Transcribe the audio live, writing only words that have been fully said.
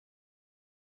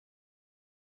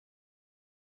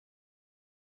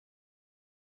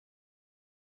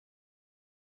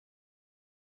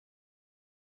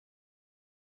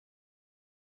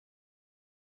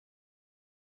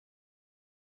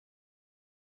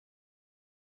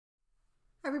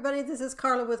Hi everybody, this is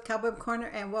Carla with Cobweb Corner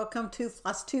and welcome to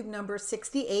FlossTube number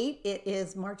 68. It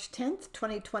is March 10th,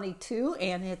 2022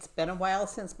 and it's been a while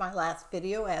since my last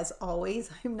video. As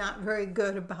always, I'm not very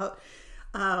good about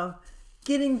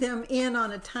getting them in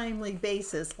on a timely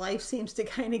basis. Life seems to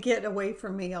kind of get away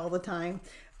from me all the time.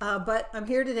 But I'm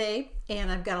here today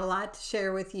and I've got a lot to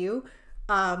share with you.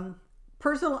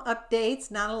 Personal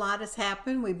updates, not a lot has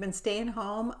happened. We've been staying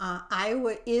home.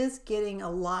 Iowa is getting a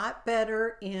lot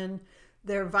better in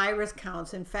their virus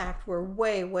counts. In fact, we're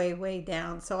way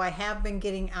down. So I have been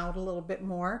getting out a little bit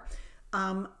more.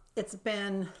 It's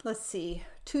been, let's see,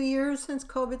 2 years since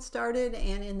COVID started.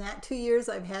 And in that 2 years,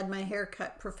 I've had my hair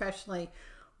cut professionally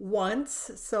once.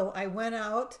 So I went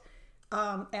out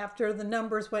after the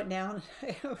numbers went down,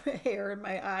 I have hair in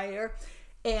my eye here,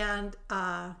 and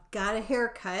got a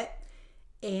haircut.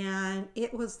 And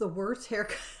it was the worst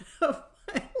haircut of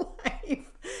my life.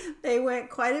 They went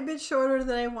quite a bit shorter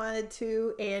than I wanted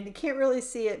to, and you can't really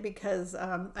see it because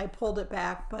I pulled it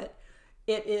back, but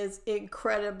it is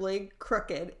incredibly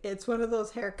crooked. It's one of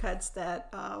those haircuts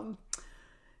that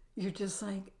you're just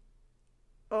like,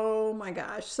 oh my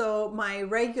gosh. So my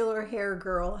regular hair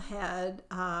girl had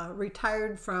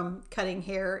retired from cutting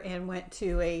hair and went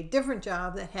to a different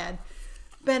job that had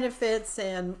benefits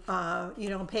and you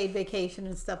know, paid vacation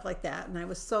and stuff like that, and I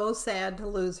was so sad to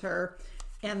lose her.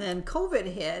 And then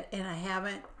COVID hit and I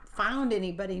haven't found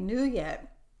anybody new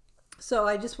yet. So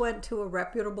I just went to a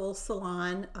reputable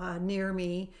salon near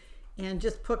me and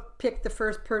just picked the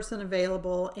first person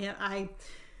available. And I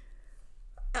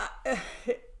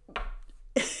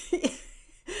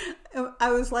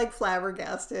was like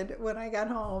flabbergasted when I got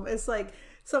home. It's like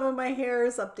some of my hair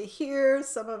is up to here,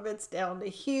 some of it's down to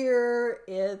here.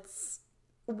 It's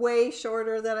way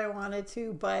shorter than I wanted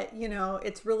to, but you know,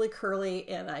 it's really curly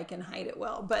and I can hide it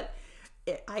well. But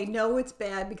I know it's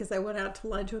bad because I went out to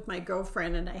lunch with my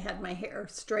girlfriend and I had my hair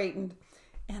straightened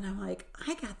and I'm like,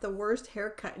 I got the worst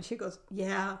haircut. And she goes,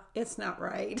 yeah, it's not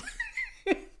right.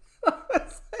 I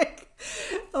was like,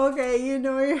 okay, you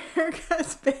know your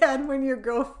haircut's bad when your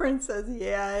girlfriend says,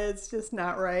 yeah, it's just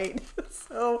not right.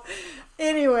 So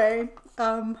anyway,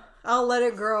 I'll let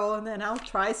it grow and then I'll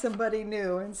try somebody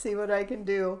new and see what I can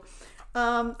do.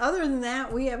 Other than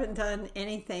that, we haven't done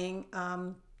anything.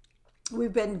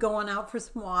 We've been going out for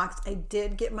some walks. I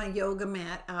did get my yoga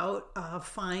mat out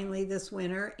finally this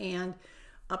winter, and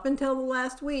up until the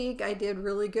last week, I did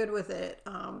really good with it.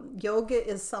 Yoga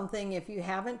is something, if you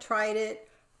haven't tried it,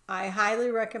 I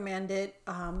highly recommend it.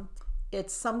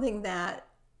 It's something that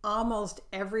almost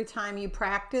every time you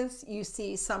practice, you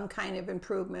see some kind of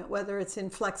improvement, whether it's in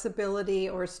flexibility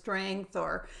or strength,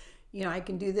 or, you know, I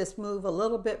can do this move a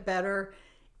little bit better.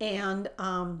 And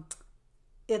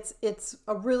it's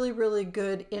a really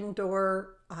good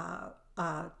indoor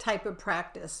type of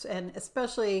practice, and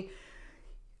especially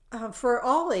for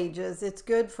all ages. It's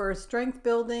good for strength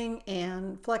building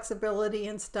and flexibility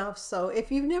and stuff. So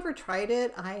if you've never tried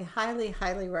it, I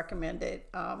highly recommend it.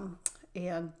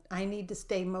 And I need to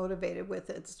stay motivated with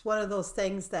it. It's one of those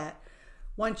things that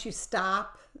once you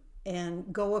stop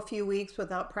and go a few weeks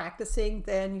without practicing,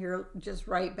 then you're just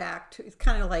right back to, it's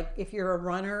kind of like if you're a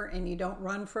runner and you don't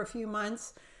run for a few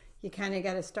months, you kind of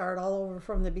got to start all over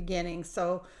from the beginning.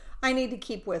 So I need to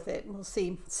keep with it. We'll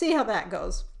see how that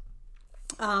goes.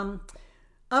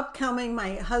 Upcoming,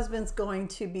 my husband's going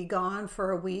to be gone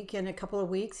for a week. In a couple of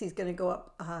weeks, he's going to go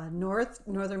up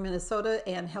northern Minnesota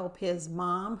and help his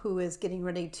mom, who is getting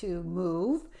ready to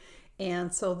move.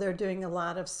 And so they're doing a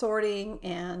lot of sorting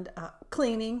and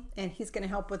cleaning, and he's going to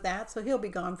help with that. So he'll be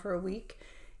gone for a week.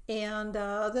 And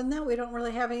other than that, we don't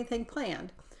really have anything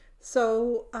planned.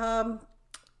 So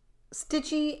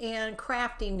stitchy and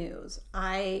crafty news.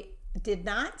 I did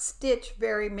not stitch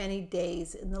very many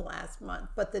days in the last month,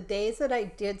 but the days that I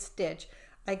did stitch,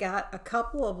 I got a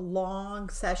couple of long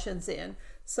sessions in.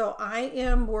 So I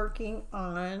am working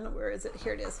on, where is it?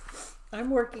 Here it is. I'm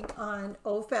working on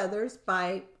O Feathers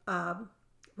by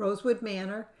Rosewood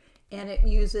Manor, and it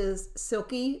uses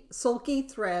sulky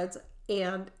threads,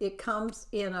 and it comes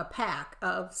in a pack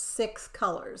of 6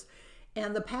 colors.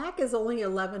 And the pack is only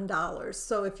 $11.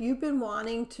 So if you've been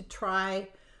wanting to try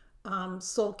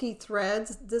sulky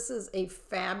threads, this is a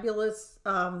fabulous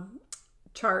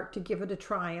chart to give it a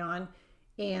try on.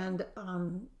 And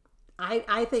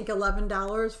I think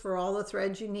 $11 for all the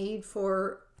threads you need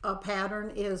for a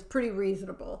pattern is pretty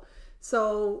reasonable.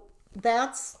 So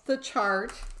that's the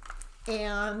chart,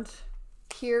 and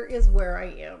here is where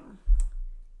I am.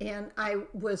 And I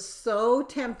was so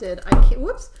tempted.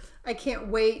 I can't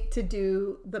wait to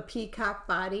do the peacock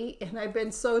body, and I've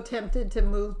been so tempted to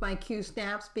move my Q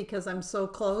snaps because I'm so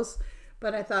close,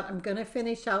 but I thought I'm going to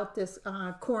finish out this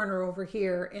corner over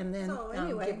here and then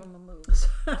anyway, give them a move.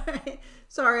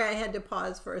 Sorry, I had to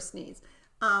pause for a sneeze.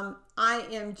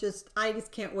 I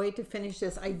just can't wait to finish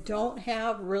this. I don't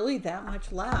have really that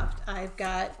much left. I've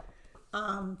got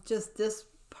just this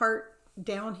part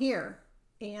down here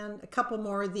and a couple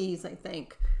more of these, I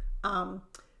think.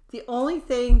 The only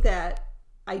thing that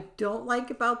I don't like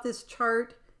about this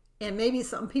chart, and maybe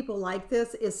some people like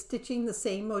this, is stitching the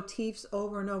same motifs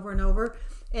over and over and over.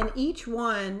 And each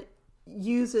one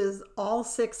uses all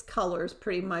 6 colors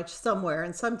pretty much somewhere.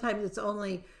 And sometimes it's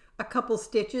only a couple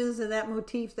stitches in that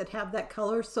motif that have that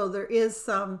color. So there is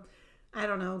some, I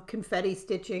don't know, confetti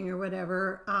stitching or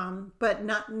whatever, but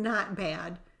not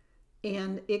bad.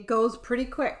 And it goes pretty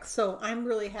quick. So I'm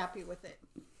really happy with it.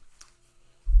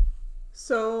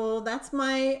 So that's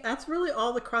really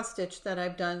all the cross stitch that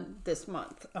I've done this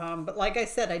month. But like I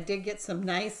said, I did get some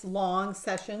nice long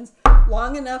sessions,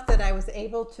 long enough that I was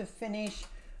able to finish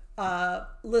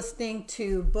listening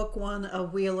to book 1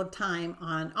 of Wheel of Time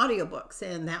on audiobooks.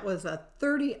 And that was a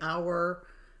 30-hour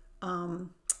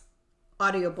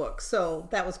audiobook. So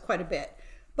that was quite a bit.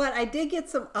 But I did get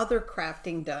some other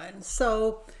crafting done.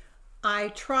 So I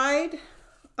tried...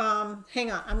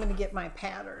 hang on, I'm going to get my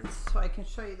patterns so I can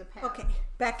show you the pattern. Okay,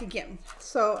 back again.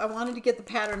 So I wanted to get the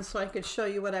pattern so I could show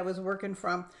you what I was working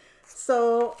from.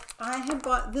 So I had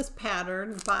bought this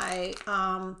pattern by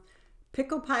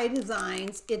Pickle Pie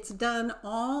Designs. It's done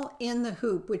all in the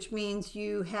hoop, which means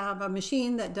you have a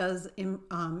machine that does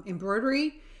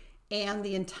embroidery, and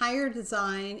the entire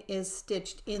design is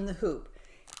stitched in the hoop.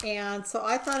 And so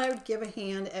I thought I would give a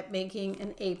hand at making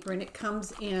an apron. It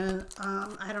comes in,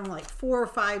 I don't know, like 4 or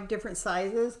 5 different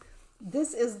sizes.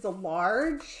 This is the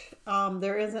large.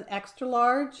 There is an extra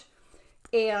large.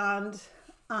 And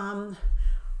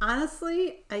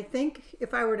honestly, I think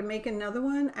if I were to make another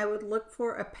one, I would look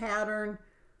for a pattern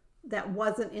that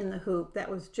wasn't in the hoop, that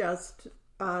was just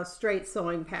a straight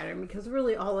sewing pattern, because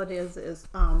really all it is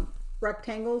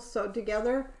rectangles sewed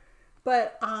together.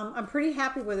 But I'm pretty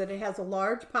happy with it. It has a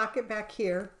large pocket back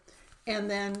here, and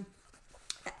then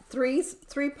three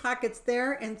pockets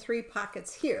there and 3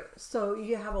 pockets here. So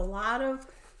you have a lot of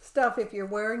stuff if you're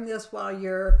wearing this while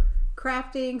you're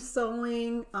crafting,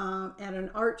 sewing, at an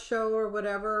art show or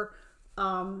whatever.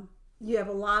 You have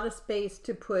a lot of space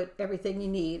to put everything you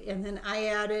need. And then I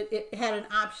added, it had an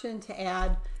option to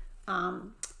add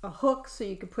a hook so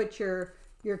you could put your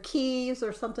keys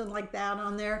or something like that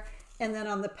on there. And then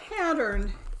on the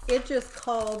pattern, it just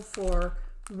called for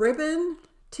ribbon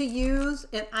to use,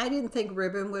 and I didn't think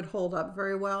ribbon would hold up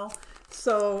very well,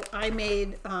 so I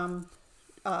made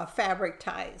fabric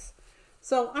ties.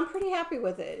 So I'm pretty happy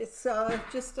with it. It's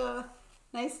just a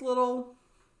nice little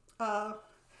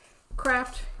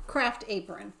craft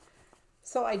apron.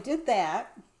 So I did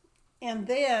that, and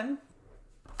then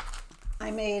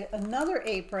I made another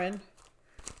apron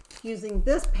using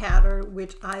this pattern,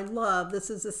 which I love. This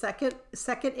is the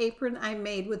second apron I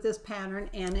made with this pattern,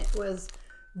 and it was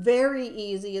very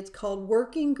easy. It's called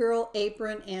Working Girl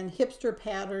Apron and Hipster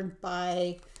Pattern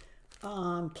by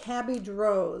Cabbage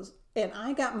Rose, and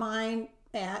I got mine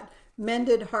at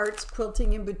Mended Hearts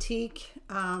Quilting and Boutique.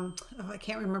 Oh, I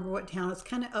can't remember what town. It's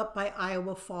kind of up by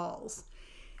Iowa Falls.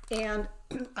 And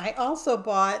I also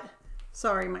bought,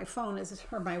 sorry, my phone is,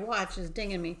 or my watch is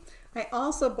dinging me. I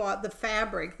also bought the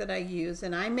fabric that I use,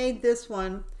 and I made this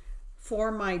one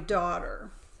for my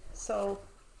daughter. So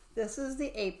this is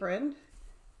the apron,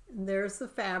 and there's the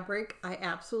fabric. I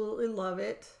absolutely love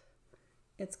it.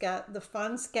 It's got the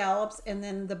fun scallops, and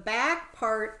then the back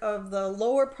part of the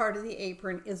lower part of the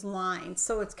apron is lined.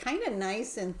 So it's kind of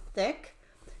nice and thick,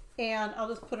 and I'll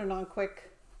just put it on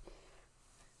quick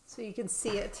so you can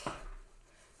see it.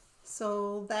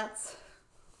 So that's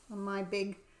my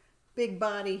big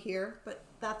body here, but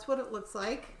that's what it looks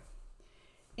like,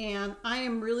 and I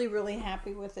am really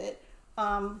happy with it.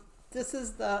 This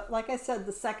is the, like I said,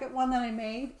 the second one that I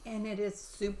made, and it is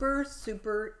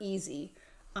super easy.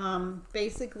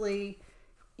 Basically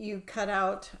you cut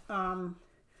out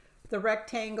the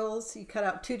rectangles. You cut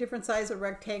out 2 different sizes of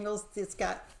rectangles. It's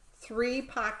got 3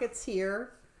 pockets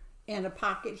here and a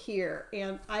pocket here,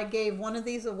 and I gave one of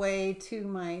these away to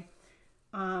my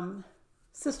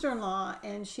sister-in-law,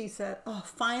 and she said, oh,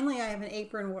 finally I have an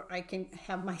apron where I can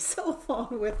have my cell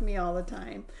phone with me all the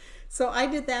time. So I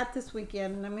did that this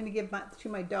weekend, and I'm going to give to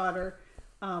my daughter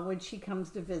when she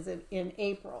comes to visit in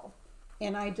April.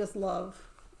 And I just love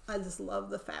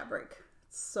the fabric.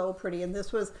 It's so pretty. And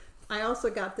this was, I also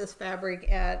got this fabric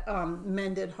at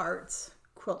Mended Hearts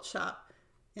Quilt Shop,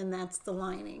 and that's the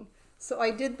lining. So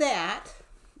I did that,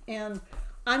 and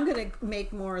I'm going to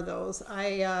make more of those.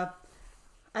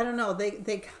 I don't know,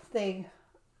 they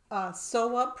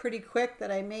sew up pretty quick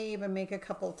that I may even make a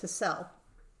couple to sell.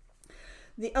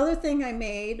 The other thing I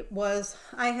made was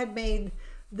I had made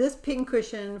this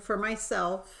pincushion for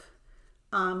myself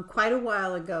quite a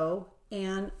while ago,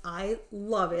 and I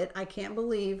love it. I can't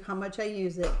believe how much I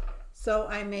use it. So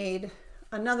I made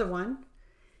another one,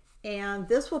 and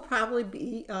this will probably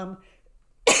be,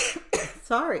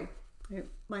 sorry,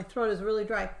 my throat is really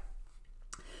dry.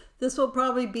 This will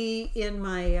probably be in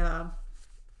my,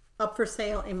 up for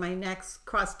sale in my next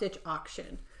cross stitch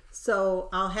auction. So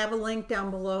I'll have a link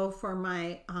down below for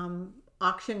my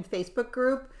auction Facebook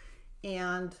group,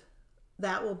 and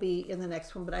that will be in the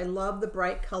next one. But I love the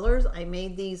bright colors. I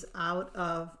made these out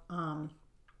of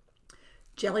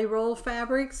jelly roll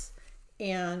fabrics,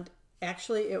 and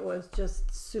actually it was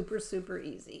just super, super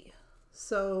easy.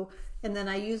 So, and then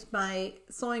I used my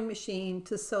sewing machine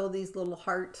to sew these little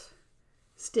heart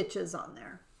stitches on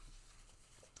there.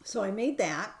 So I made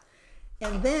that.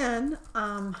 And then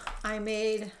I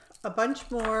made a bunch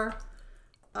more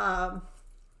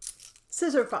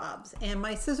scissor fobs, and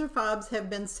my scissor fobs have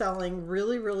been selling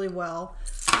really, really well.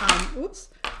 Oops,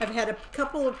 I've had a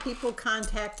couple of people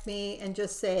contact me and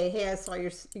just say, hey, I saw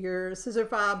your scissor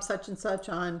fob such and such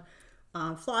on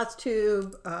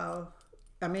FlossTube.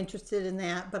 I'm interested in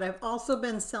that, but I've also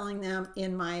been selling them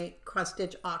in my cross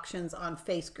stitch auctions on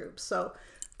Facebook. So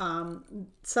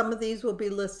some of these will be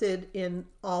listed in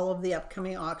all of the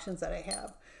upcoming auctions that I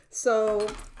have. So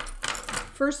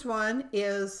first one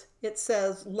is, it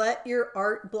says, let your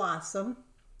art blossom.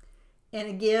 And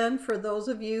again, for those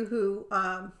of you who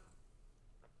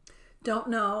don't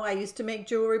know, I used to make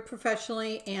jewelry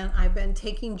professionally, and I've been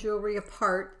taking jewelry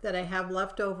apart that I have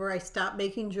left over. I stopped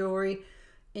making jewelry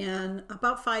in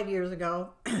about 5 years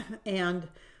ago, and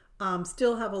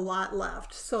still have a lot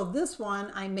left. So this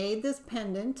one, I made this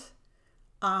pendant.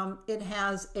 It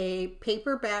has a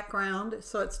paper background,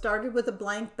 so it started with a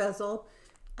blank bezel.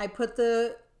 I put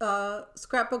the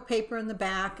scrapbook paper in the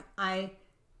back. I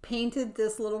painted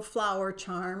this little flower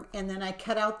charm, and then I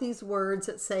cut out these words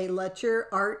that say, let your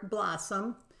art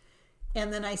blossom.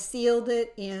 And then I sealed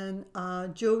it in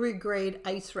jewelry grade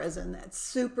ice resin that's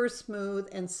super smooth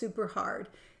and super hard.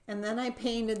 And then I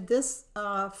painted this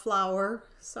flower,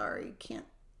 sorry, can't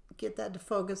get that to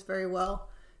focus very well,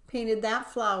 painted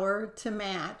that flower to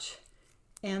match.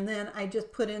 And then I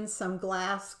just put in some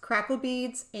glass crackle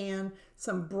beads and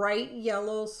some bright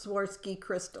yellow Swarovski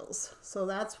crystals. So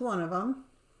that's one of them.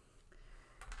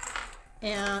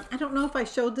 And I don't know if I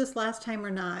showed this last time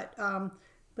or not,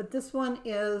 but this one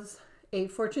is a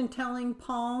fortune-telling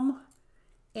palm.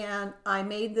 And I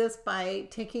made this by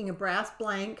taking a brass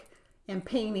blank and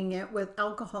painting it with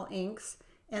alcohol inks.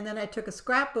 And then I took a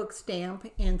scrapbook stamp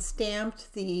and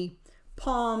stamped the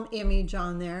palm image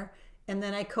on there. And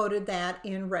then I coated that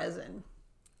in resin.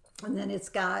 And then it's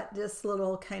got this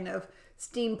little kind of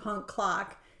steampunk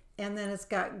clock. And then it's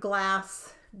got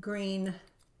glass green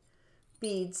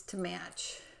beads to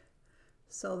match.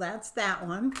 So that's that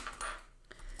one.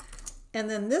 And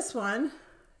then this one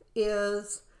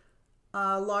is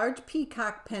a large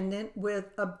peacock pendant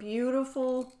with a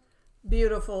beautiful,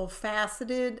 beautiful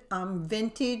faceted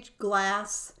vintage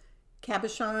glass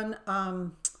cabochon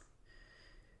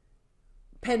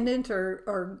pendant,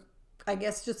 or I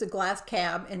guess just a glass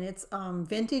cab, and it's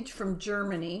vintage from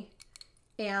Germany.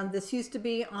 And this used to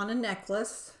be on a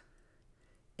necklace,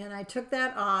 and I took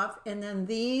that off. And then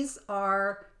these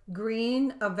are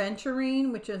green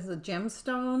aventurine, which is a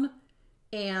gemstone,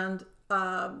 and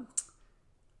kind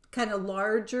of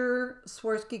larger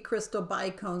Swarovski crystal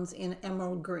bicones in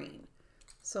emerald green.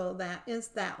 So that is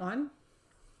that one.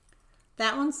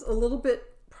 That one's a little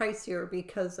bit pricier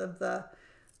because of the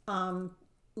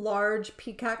large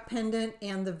peacock pendant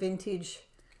and the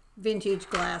vintage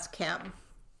glass cab.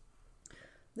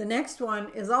 The next one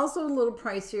is also a little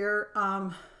pricier.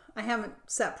 I haven't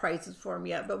set prices for them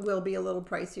yet, but will be a little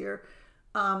pricier.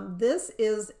 This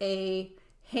is a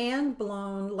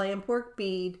hand-blown lampwork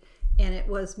bead, and it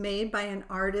was made by an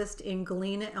artist in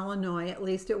Galena, Illinois. At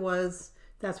least it was.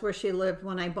 That's where she lived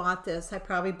when I bought this. I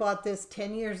probably bought this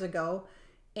 10 years ago,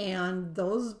 and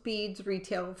those beads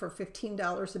retail for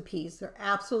 $15 a piece. They're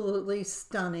absolutely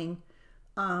stunning.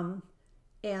 And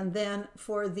then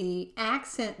for the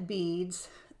accent beads,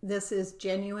 this is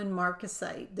genuine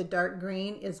marcasite. The dark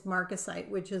green is marcasite,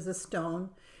 which is a stone.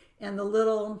 And the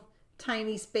little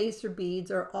tiny spacer beads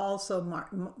are also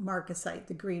marcasite,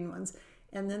 the green ones.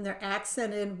 And then they're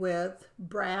accented with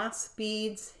brass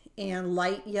beads and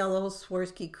light yellow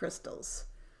Swarovski crystals.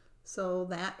 So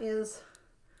that is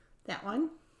that one.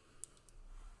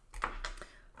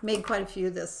 Made quite a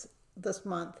few this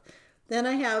month. Then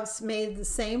I have made the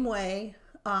same way.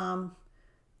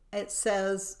 It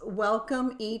says,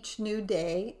 welcome each new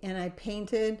day. And I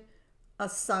painted a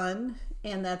sun,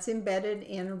 and that's embedded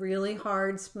in really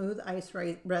hard, smooth ice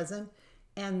resin.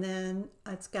 And then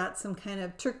it's got some kind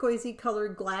of turquoisey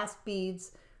colored glass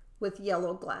beads with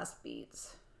yellow glass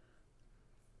beads.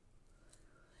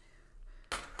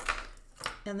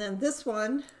 And then this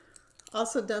one,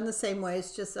 also done the same way.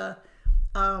 It's just a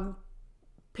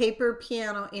paper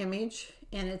piano image,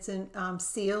 and it's in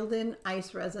sealed in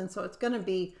ice resin, so it's going to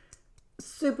be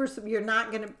super. You're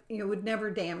not going to, you would never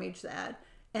damage that.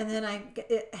 And then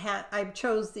I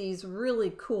chose these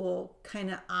really cool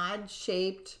kind of odd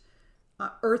shaped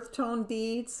earth tone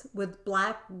beads with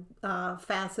black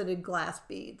faceted glass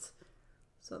beads.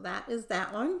 So that is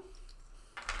that one.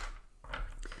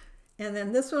 And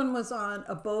then this one was on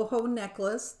a boho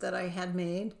necklace that I had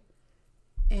made.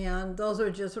 And those are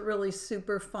just really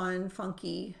super fun,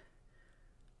 funky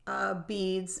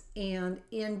beads. And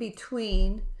in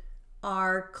between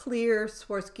are clear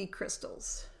Swarovski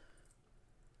crystals.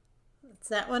 That's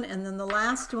that one. And then the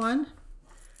last one,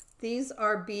 these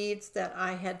are beads that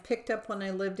I had picked up when I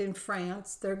lived in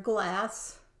France. They're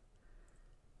glass.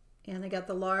 And I got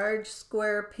the large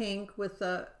square pink with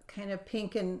a kind of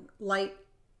pink and light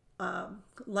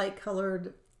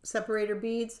colored separator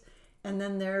beads. And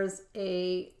then there's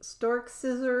a stork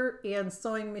scissor and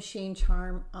sewing machine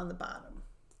charm on the bottom.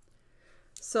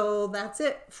 So that's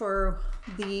it for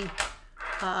the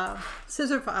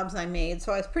scissor fobs I made.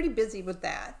 So I was pretty busy with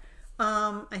that.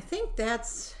 I think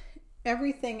that's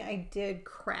everything I did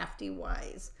crafty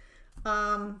wise.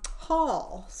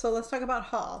 Haul. So let's talk about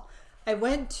haul. I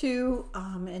went to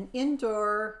an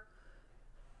indoor,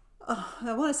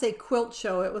 I want to say quilt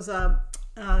show. It was a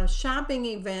shopping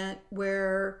event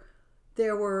where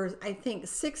there were, I think,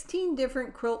 16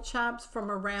 different quilt shops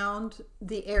from around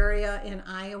the area in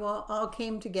Iowa all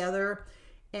came together,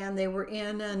 and they were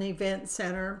in an event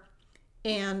center,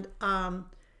 and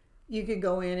you could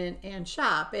go in and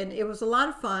shop, and it was a lot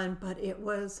of fun, but it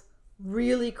was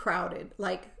really crowded,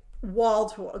 like wall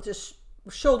to wall, just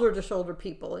shoulder to shoulder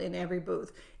people in every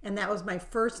booth. And that was my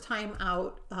first time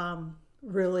out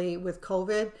really with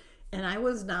COVID, and I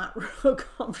was not real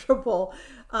comfortable,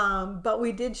 but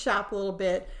we did shop a little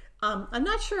bit. I'm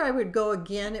not sure I would go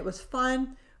again. It was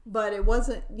fun, but it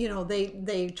wasn't, you know,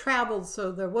 they traveled,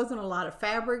 so there wasn't a lot of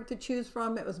fabric to choose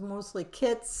from. It was mostly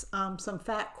kits, some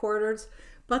fat quarters,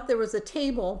 but there was a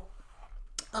table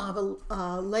of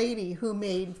a lady who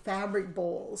made fabric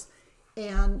bowls.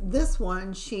 And this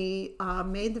one, she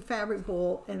made the fabric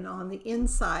bowl, and on the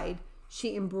inside,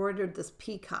 she embroidered this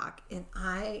peacock, and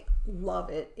I love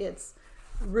it. It's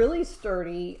really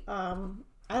sturdy. I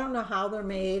don't know how they're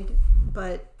made,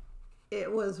 but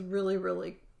it was really,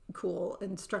 really cool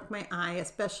and struck my eye,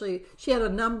 especially, she had a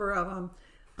number of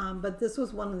them, but this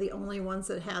was one of the only ones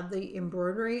that had the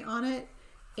embroidery on it.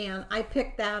 And I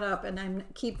picked that up, and I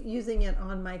keep using it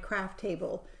on my craft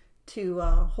table to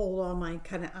hold all my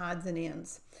kind of odds and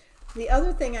ends. The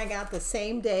other thing I got the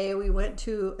same day, we went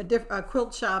to a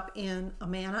quilt shop in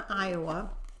Amana,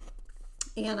 Iowa,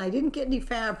 and I didn't get any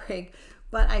fabric,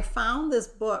 but I found this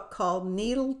book called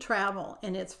Needle Travel,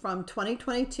 and it's from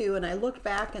 2022, and I looked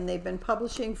back, and they've been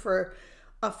publishing for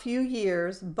a few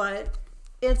years, but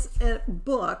it's a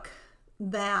book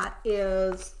that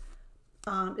is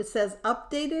it says,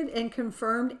 updated and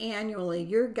confirmed annually,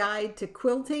 your guide to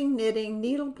quilting, knitting,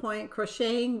 needlepoint,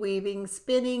 crocheting, weaving,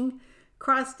 spinning,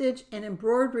 cross stitch, and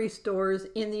embroidery stores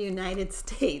in the United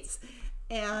States.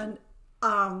 And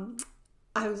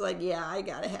I was like, yeah, I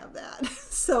gotta have that.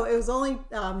 So it was only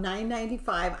 $9.95.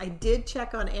 I did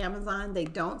check on Amazon. They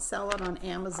don't sell it on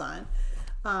Amazon.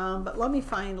 But let me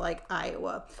find like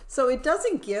Iowa. So it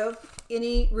doesn't give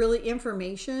any really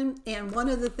information. And one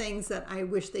of the things that I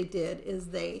wish they did is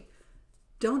they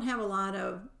don't have a lot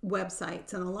of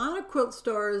websites, and a lot of quilt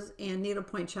stores and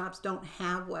needlepoint shops don't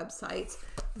have websites,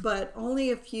 but only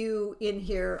a few in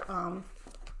here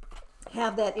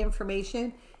have that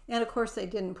information. And of course they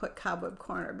didn't put Cobweb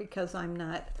Corner because I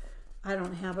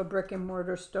don't have a brick and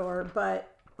mortar store,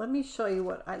 but let me show you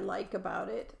what I like about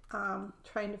it.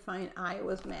 Trying to find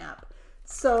Iowa's map.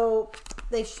 So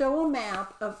they show a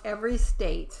map of every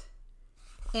state,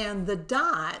 and the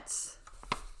dots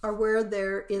are where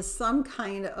there is some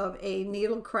kind of a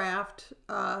needlecraft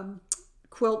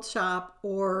quilt shop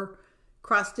or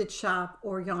cross stitch shop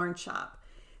or yarn shop.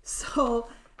 So,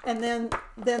 and then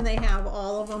they have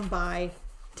all of them by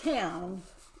town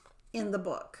in the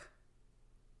book.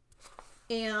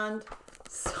 And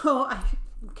so I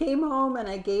came home and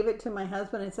I gave it to my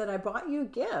husband. I said, I bought you a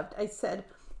gift. I said,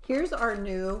 here's our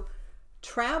new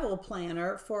travel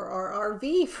planner for our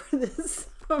RV for this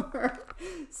summer.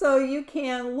 So you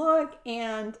can look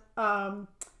and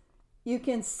you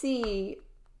can see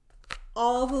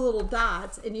all the little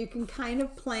dots, and you can kind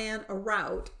of plan a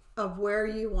route of where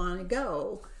you want to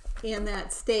go in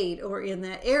that state or in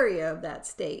that area of that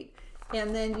state.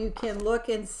 And then you can look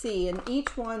and see, and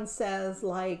each one says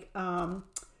like,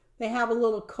 they have a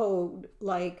little code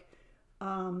like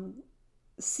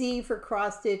C for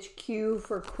cross stitch, Q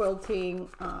for quilting,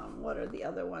 what are the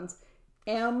other ones?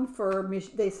 M for,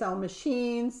 they sell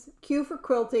machines, Q for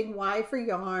quilting, Y for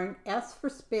yarn, S for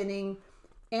spinning,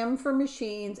 M for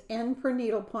machines, N for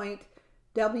needlepoint,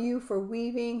 W for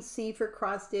weaving, C for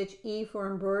cross stitch, E for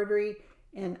embroidery,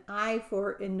 and I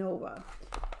for Innova.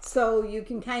 So you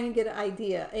can kind of get an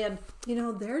idea. And you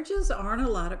know, there just aren't a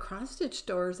lot of cross stitch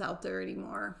stores out there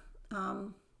anymore.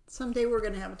 Someday we're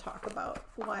going to have a talk about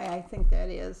why I think that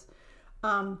is.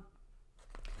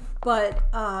 But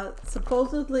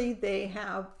supposedly they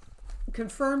have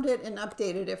confirmed it and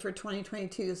updated it for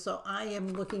 2022. So I am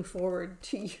looking forward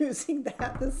to using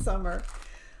that this summer.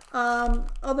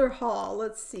 Other haul,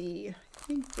 let's see. I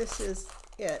think this is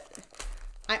it.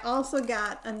 I also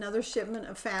got another shipment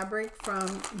of fabric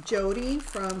from Jody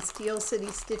from Steel City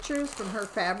Stitchers from her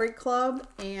fabric club,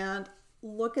 and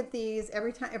look at these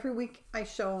every week I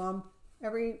show them.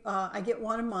 I get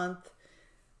one a month,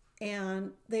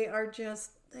 and they are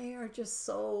just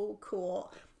so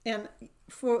cool. And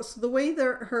so the way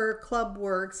her club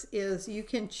works is you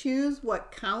can choose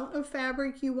what count of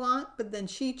fabric you want, but then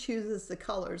she chooses the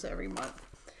colors every month.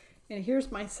 And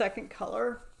here's my second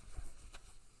color.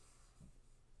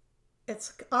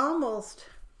 It's almost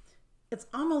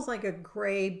like a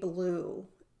gray blue.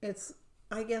 It's,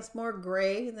 I guess, more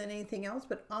gray than anything else,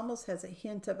 but almost has a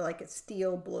hint of like a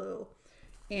steel blue.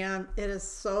 And it is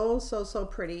so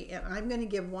pretty. And I'm going to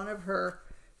give one of her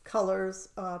colors,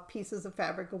 pieces of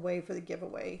fabric away for the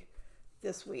giveaway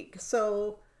this week.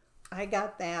 So I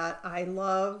got that. I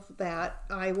love that.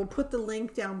 I will put the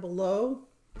link down below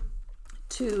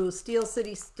to Steel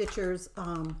City Stitchers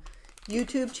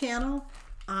YouTube channel.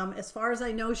 As far as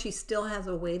I know, she still has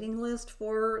a waiting list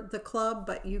for the club,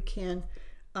 but you can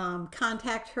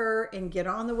contact her and get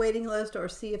on the waiting list or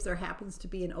see if there happens to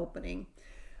be an opening.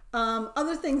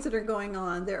 Other things that are going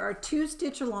on, there are 2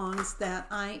 stitch-alongs that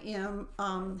I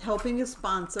am helping to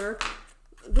sponsor.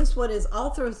 This one is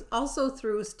also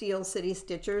through Steel City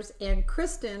Stitchers, and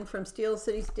Kristen from Steel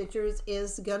City Stitchers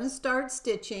is going to start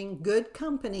stitching Good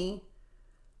Company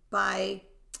by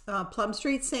Plum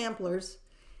Street Samplers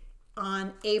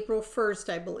on April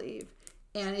 1st, I believe.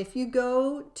 And if you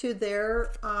go to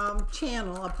their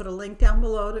channel, I'll put a link down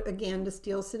below again to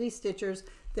Steel City Stitchers.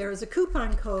 There is a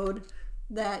coupon code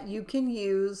that you can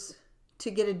use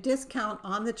to get a discount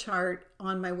on the chart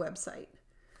on my website.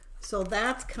 So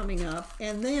that's coming up.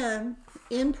 And then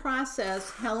in process,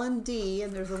 Helen D,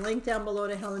 and there's a link down below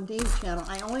to Helen D's channel.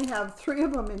 I only have 3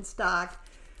 of them in stock,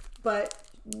 but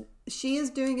she is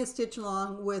doing a stitch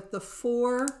along with the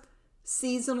 4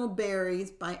 seasonal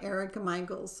berries by Erica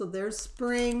Michaels. So there's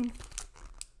spring,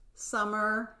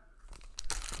 summer,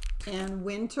 and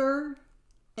winter.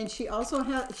 And she also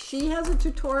has a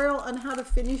tutorial on how to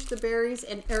finish the berries,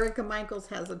 and Erica Michaels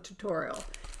has a tutorial.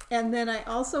 And then I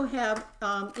also have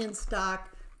in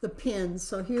stock the pins.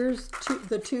 So here's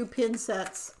the 2 pin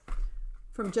sets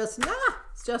from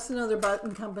it's just another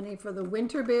button company for the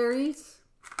winter berries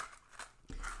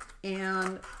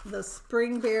and the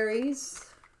spring berries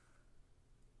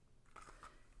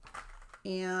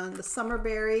and the summer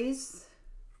berries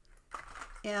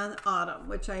and autumn,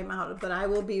 which I'm out of, but I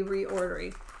will be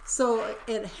reordering. So,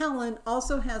 and Helen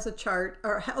also has a chart,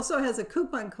 or also has a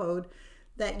coupon code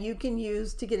that you can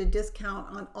use to get a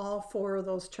discount on all 4 of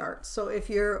those charts. So if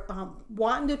you're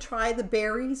wanting to try the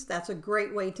berries, that's a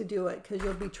great way to do it, because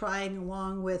you'll be trying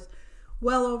along with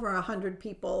well over 100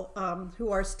 people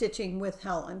who are stitching with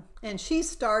Helen. And she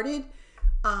started,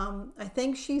 I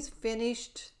think she's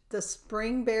finished the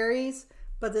spring berries,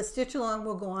 but the stitch along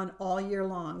will go on all year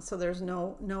long, so there's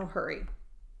no hurry.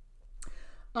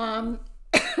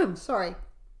 Sorry.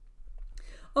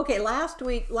 Okay, last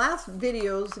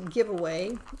video's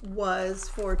giveaway was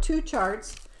for 2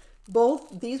 charts.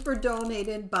 Both these were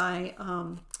donated by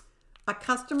a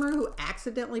customer who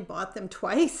accidentally bought them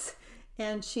twice,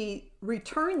 and she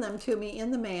returned them to me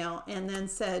in the mail and then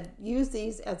said, use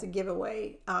these as a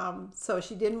giveaway. So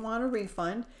she didn't want a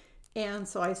refund. And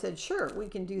so I said, sure, we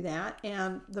can do that.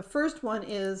 And the first one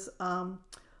is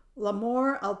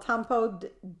L'amore al tempo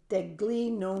degli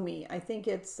nomi. I think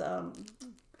it's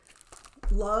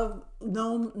love,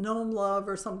 gnome love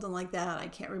or something like that. I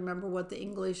can't remember what the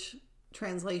English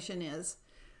translation is.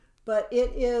 but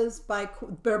it is by,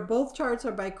 both charts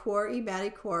are by Core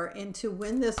Ebadi Core, and to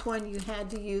win this one you had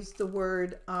to use the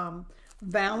word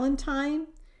Valentine,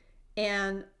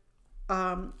 and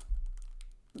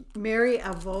Mary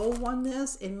Avo won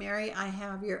this. And Mary, I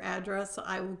have your address, so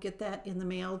I will get that in the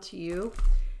mail to you.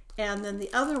 And then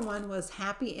the other one was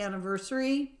Happy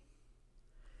Anniversary,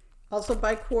 also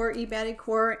by Core Ebadi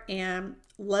Core, and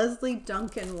Leslie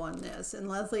Duncan won this. And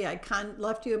Leslie, I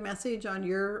left you a message on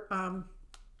your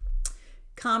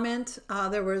comment.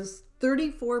 There was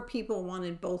 34 people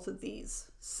wanted both of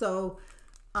these. So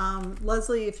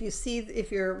Leslie,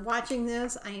 if you're watching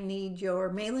this, I need your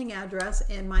mailing address,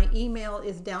 and my email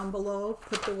is down below.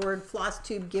 Put the word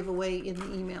FlossTube giveaway in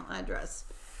the email address.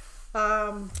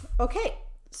 Okay,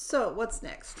 so what's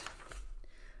next?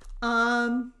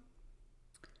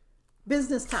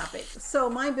 Business topic. So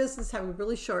my business, have a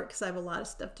really short because I have a lot of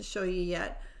stuff to show you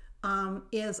yet,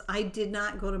 is I did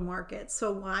not go to market.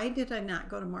 So why did I not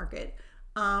go to market?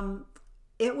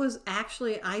 It was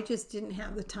actually, I just didn't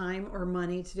have the time or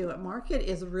money to do it. Market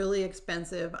is really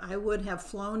expensive. I would have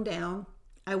flown down.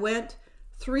 I went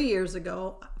 3 years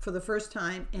ago for the first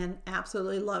time and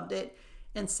absolutely loved it.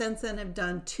 And since then I've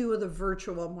done 2 of the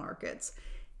virtual markets.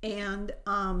 And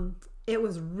it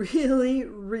was really,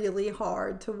 really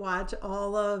hard to watch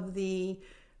all of the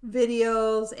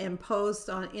videos and posts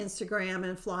on Instagram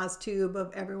and FlossTube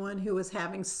of everyone who was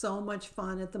having so much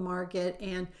fun at the market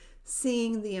and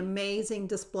seeing the amazing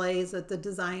displays that the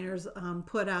designers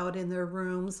put out in their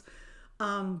rooms.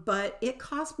 But it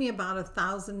cost me about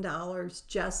 $1,000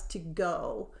 just to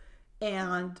go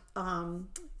and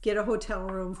get a hotel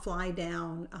room, fly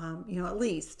down, you know, at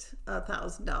least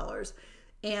 $1,000.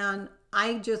 And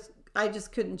I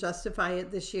just couldn't justify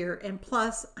it this year. And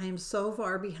plus, I'm so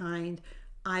far behind.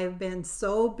 I've been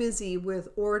so busy with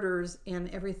orders and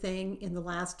everything in the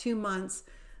last 2 months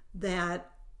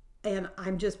and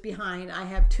I'm just behind. I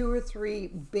have 2 or 3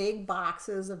 big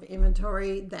boxes of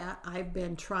inventory that I've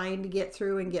been trying to get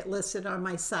through and get listed on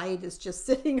my site. It's just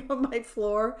sitting on my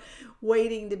floor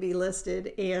waiting to be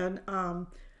listed. And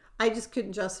I just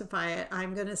couldn't justify it.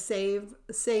 I'm going to save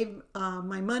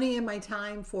my money and my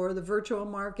time for the virtual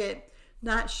market.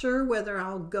 Not sure whether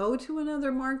I'll go to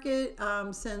another market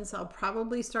since I'll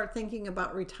probably start thinking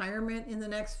about retirement in the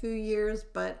next few years,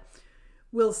 but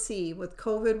we'll see. With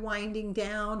COVID winding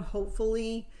down,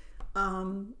 hopefully,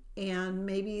 and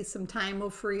maybe some time will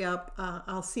free up.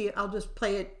 I'll see. I'll just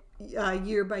play it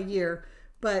year by year.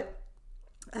 But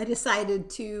I decided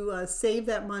to save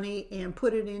that money and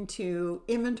put it into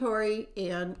inventory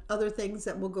and other things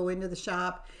that will go into the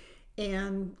shop.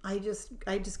 And I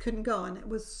just couldn't go, and it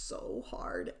was so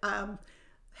hard.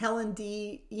 Helen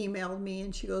D emailed me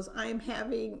and she goes, I'm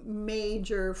having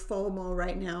major FOMO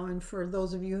right now. And for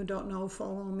those of you who don't know,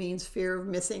 FOMO means fear of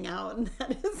missing out. And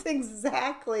that is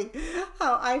exactly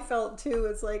how I felt too.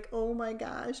 It's like, oh my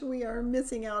gosh, we are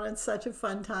missing out on such a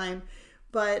fun time.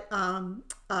 But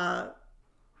I'll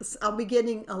be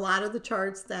getting a lot of the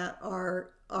charts that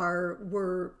were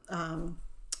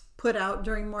put out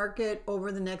during market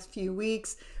over the next few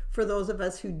weeks. For those of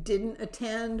us who didn't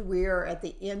attend, we are at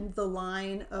the end of the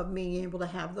line of being able to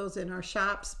have those in our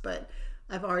shops, but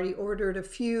I've already ordered a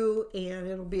few and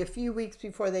it'll be a few weeks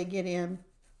before they get in.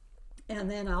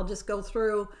 And then I'll just go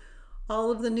through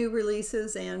all of the new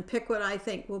releases and pick what I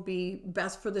think will be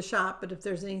best for the shop. But if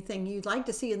there's anything you'd like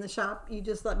to see in the shop, you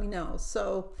just let me know.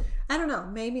 So I don't know,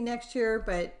 maybe next year,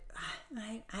 but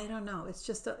I don't know. It's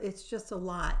just a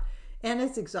lot, and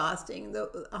it's exhausting.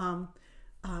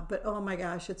 But oh my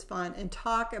gosh, it's fun. And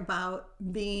talk about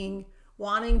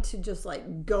wanting to just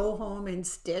like go home and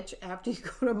stitch after you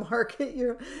go to market.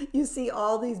 You see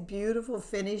all these beautiful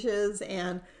finishes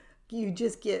and you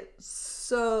just get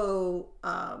so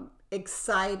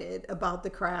excited about the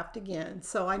craft again.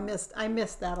 So I missed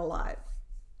that a lot.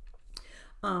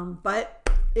 But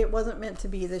it wasn't meant to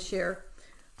be this year.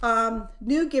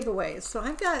 New giveaways. So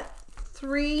I've got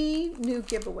 3 new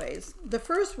giveaways. The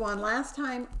first one, last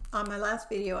time on my last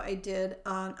video, I did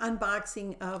an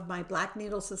unboxing of my Black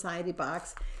Needle Society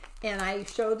box, and I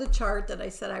showed the chart that I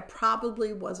said I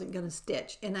probably wasn't going to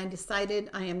stitch, and I decided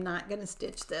I am not going to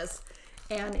stitch this.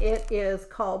 And it is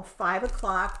called 5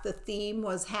 o'clock. The theme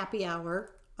was happy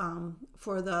hour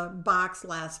for the box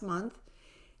last month,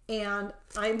 and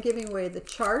I'm giving away the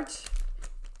chart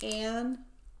and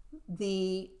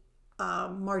the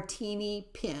martini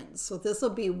pins. So this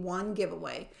will be one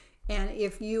giveaway. And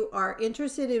if you are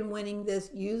interested in winning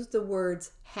this, use the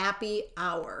words happy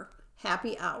hour,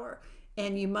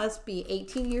 and you must be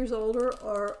 18 years older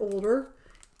or older.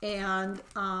 And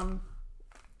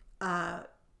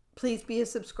please be a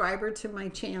subscriber to my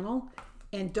channel.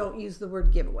 and don't use the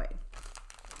word giveaway.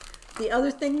 The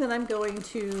other thing that I'm going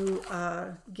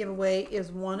to give away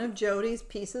is one of Jody's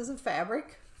pieces of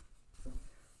fabric.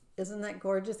 Isn't that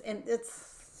gorgeous? And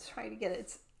it's, try to get it,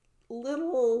 it's a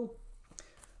little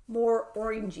more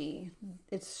orangey.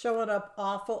 It's showing up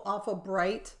awful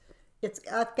bright. It's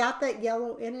got that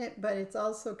yellow in it, but it's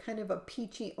also kind of a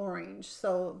peachy orange.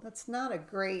 So that's not a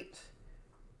great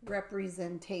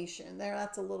representation there.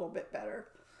 That's a little bit better.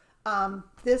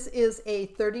 This is a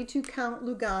 32 count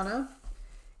Lugana.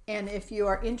 And if you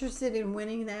are interested in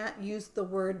winning that, use the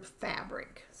word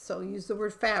fabric. So use the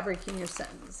word fabric in your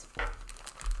sentence.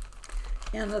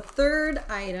 And the third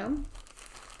item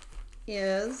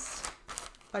is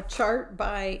a chart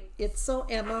by Itzo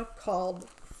Emma called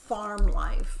Farm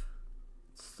Life.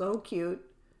 So cute.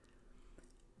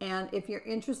 And if you're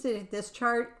interested in this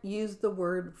chart, use the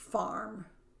word farm.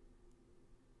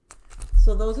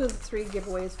 So those are the 3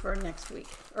 giveaways for next week,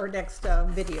 or next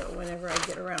video, whenever I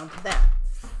get around to that.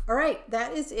 All right,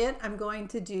 that is it. I'm going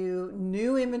to do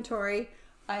new inventory.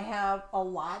 I have a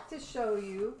lot to show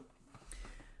you.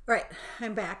 All right,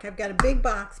 I'm back. I've got a big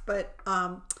box, but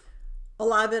a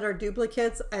lot of it are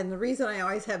duplicates. And the reason I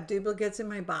always have duplicates in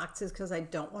my box is because I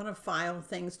don't want to file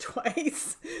things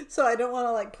twice. So I don't want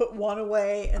to like put one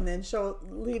away and then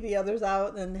leave the others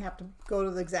out and then have to go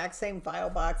to the exact same file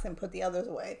box and put the others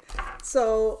away.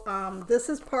 So this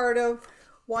is part of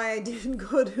why I didn't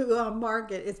go to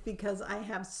market. It's because I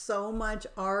have so much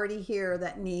already here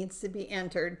that needs to be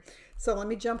entered. So let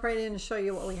me jump right in and show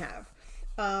you what we have.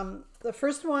 The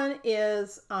first one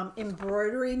is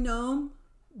Embroidery Gnome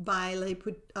by Le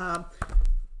Petit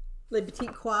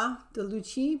Croix de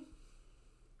Lucci.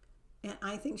 And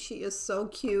I think she is so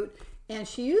cute. And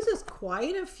she uses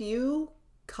quite a few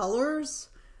colors,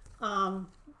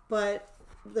 but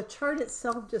the chart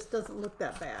itself just doesn't look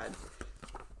that bad.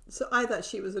 So I thought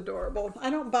she was adorable. I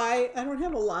don't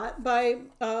have a lot by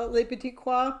Le Petit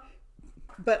Croix,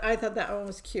 but I thought that one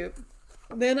was cute.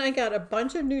 Then I got a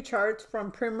bunch of new charts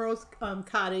from Primrose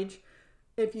Cottage.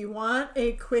 If you want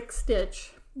a quick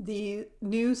stitch, the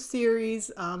new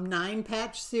series,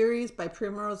 9-patch series by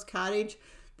Primrose Cottage,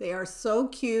 they are so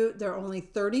cute. They're only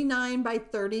 39 by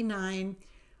 39.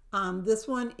 This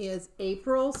one is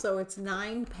April, so it's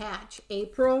 9-patch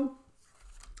April.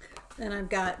 Then I've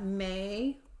got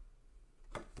May.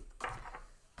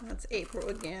 That's April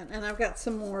again. And I've got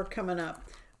some more coming up.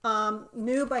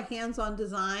 New by Hands On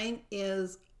Design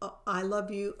is I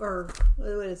Love You, or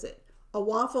what is it? A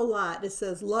Waffle Lot. It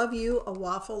says Love You, a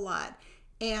Waffle Lot.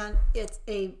 And it's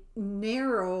a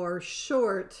narrow or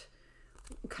short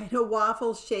kind of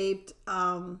waffle shaped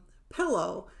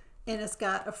pillow. And it's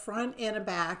got a front and a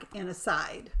back and a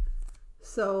side.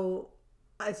 So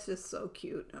it's just so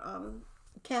cute.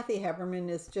 Kathy Haberman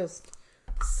is just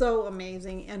so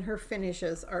amazing, and her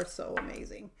finishes are so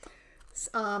amazing.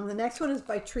 The next one is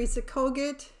by Trishia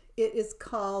Ct. It is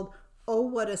called Oh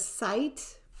What a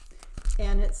Sight,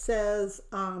 and it says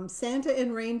Santa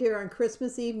and reindeer on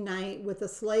Christmas Eve night with a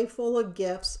sleigh full of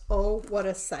gifts. Oh, what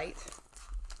a sight.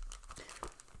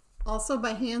 Also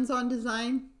by Hands On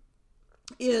Design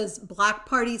is Block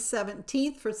Party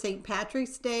 17th for St.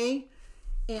 Patrick's Day,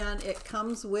 and it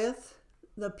comes with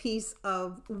the piece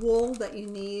of wool that you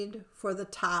need for the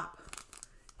top.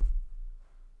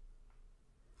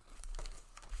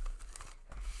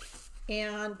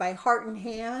 And by Heart and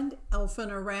Hand,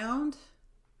 Elfin Around.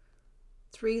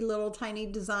 3 little tiny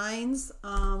designs.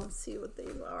 Let's see what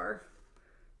these are.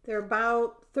 They're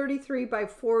about 33 by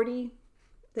 40.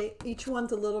 Each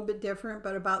one's a little bit different,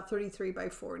 but about 33 by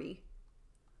 40.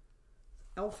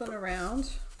 Elfin Around.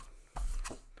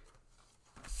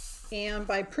 And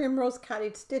by Primrose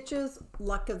Cottage Stitches,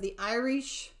 Luck of the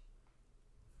Irish.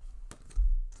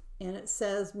 And it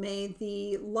says, may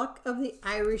the luck of the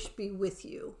Irish be with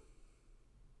you.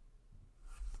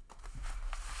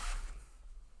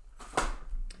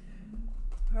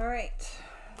 All right.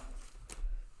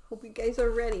 Hope you guys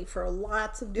are ready for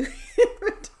lots of new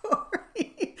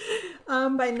inventory.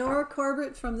 By Nora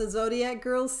Corbett from the Zodiac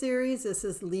Girls series. This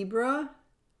is Libra.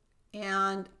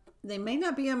 And they may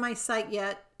not be on my site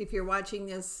yet if you're watching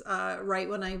this right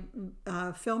when I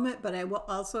film it, but I will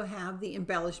also have the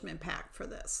embellishment pack for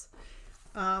this.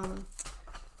 From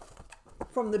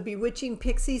the Bewitching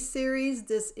Pixies series,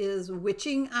 this is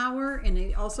Witching Hour, and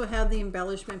I also have the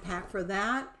embellishment pack for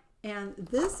that. And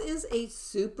this is a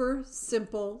super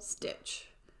simple stitch.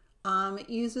 It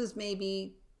uses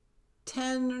maybe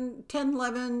 10,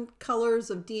 11 colors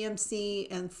of DMC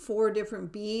and 4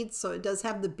 different beads, so it does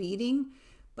have the beading.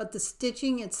 But the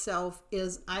stitching itself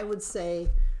is, I would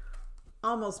say,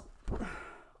 almost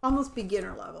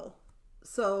beginner level.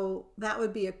 So that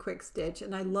would be a quick stitch.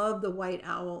 And I love the white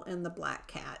owl and the black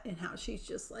cat and how she's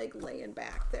just like laying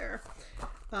back there.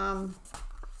 From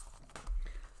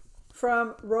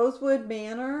Rosewood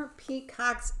Manor,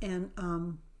 Peacocks and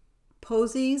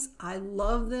Posies. I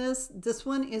love this. This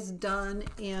one is done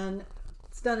in,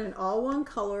 it's done in all one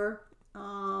color.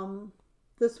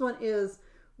 This one is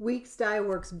Weeks Dye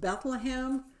Works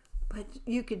Bethlehem, but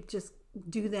you could just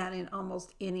do that in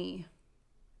almost any.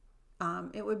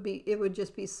 It would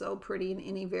just be so pretty in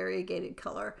any variegated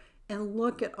color. And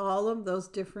look at all of those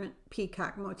different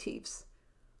peacock motifs.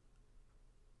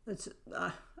 It's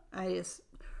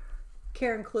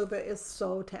Karen Kluba is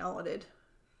so talented.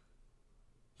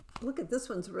 Look at this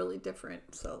one's really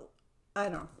different. So I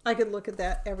don't know. I could look at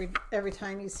that every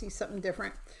time you see something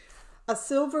different. A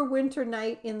Silver Winter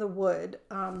Night in the Wood.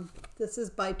 This is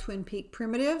by Twin Peak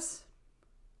Primitives.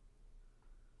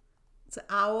 It's an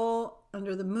owl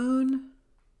under the moon.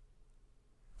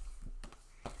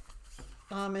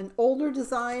 An older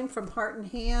design from Heart and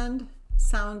Hand.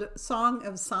 Song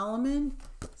of Solomon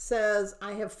says,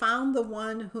 I have found the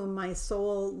one whom my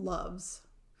soul loves.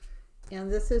 And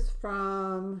this is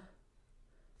from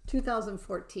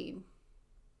 2014.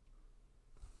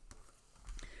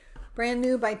 Brand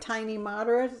new by Tiny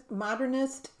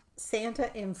Modernist,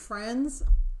 Santa and Friends.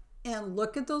 And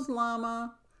look at those llamas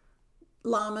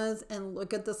and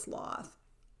look at the sloth.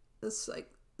 This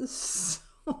is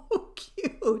so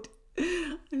cute.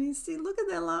 I mean, see, look at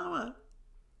that llama.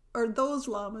 Or those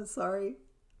llamas, sorry.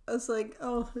 I was like,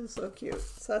 oh, it's so cute.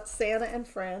 So that's Santa and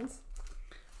Friends.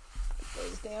 Put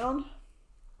those down.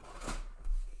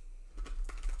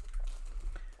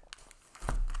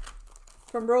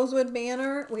 From Rosewood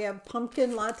Manor, we have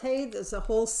Pumpkin Latte. There's a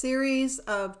whole series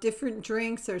of different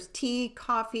drinks. There's tea,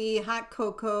 coffee, hot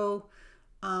cocoa.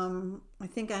 I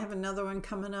think I have another one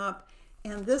coming up.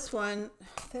 And this one,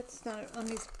 that's not, let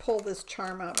me pull this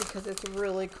charm out because it's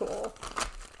really cool.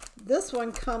 This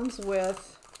one comes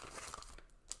with,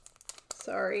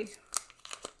 sorry,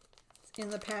 it's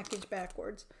in the package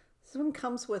backwards. This one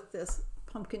comes with this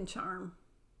pumpkin charm.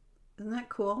 Isn't that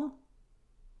cool?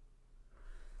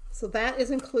 So that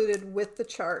is included with the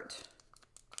chart.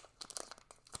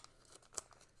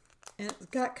 And it's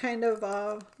got kind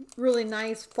of really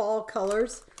nice fall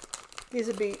colors.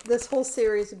 This whole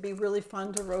series would be really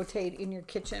fun to rotate in your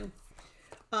kitchen.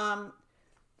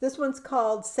 This one's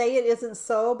called Say It Isn't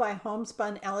So by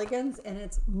Homespun Elegance, and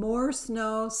it's more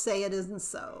snow, say it isn't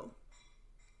so.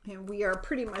 And we are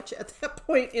pretty much at that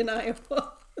point in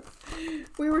Iowa.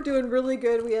 We were doing really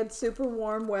good. We had super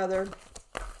warm weather,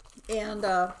 and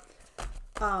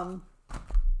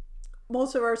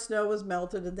most of our snow was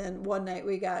melted, and then one night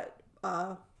we got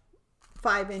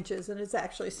 5 inches, and it's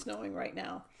actually snowing right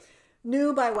now.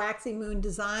 New by Waxy Moon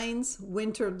Designs,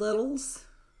 Winter Littles.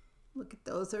 Look at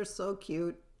those, they're so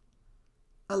cute.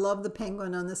 I love the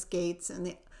penguin on the skates and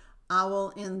the owl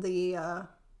in the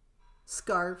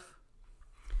scarf.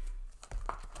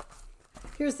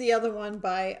 Here's the other one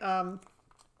by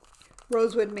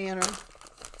Rosewood Manor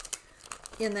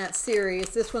in that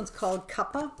series. This one's called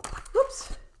Cuppa.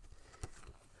 Whoops.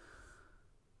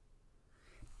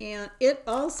 And it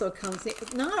also comes,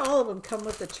 not all of them come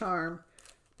with the charm,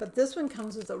 but this one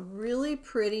comes with a really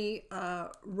pretty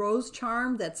rose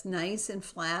charm that's nice and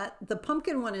flat. The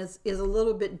pumpkin one is a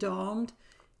little bit domed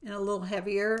and a little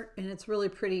heavier, and it's really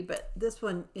pretty, but this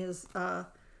one is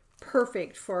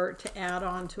perfect to add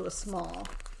on to a small.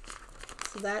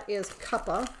 So that is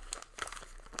Cuppa.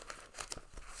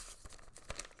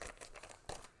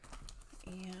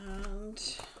 And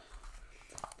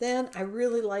then I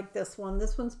really like this one.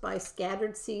 This one's by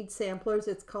Scattered Seed Samplers.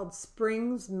 It's called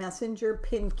Spring's Messenger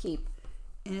Pin Keep.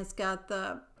 And it's got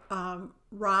the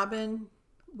robin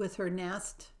with her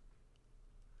nest.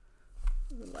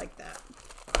 I like that.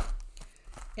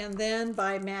 And then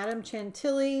by Madame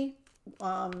Chantilly,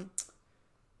 let's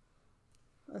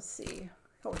see.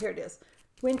 Oh, here it is.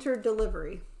 Winter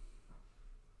Delivery.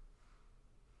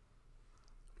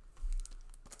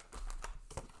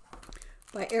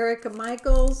 By Erica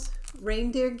Michaels,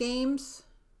 Reindeer Games.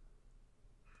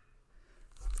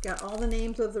 It's got all the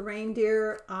names of the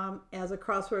reindeer as a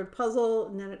crossword puzzle,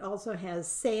 and then it also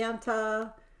has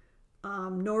Santa,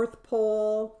 North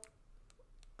Pole.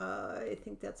 I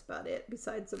think that's about it,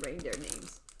 besides the reindeer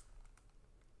names.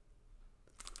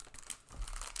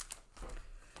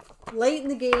 Late in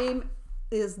the game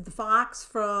is the fox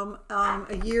from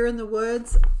A Year in the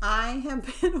Woods. I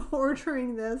have been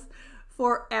ordering this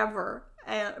forever.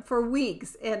 For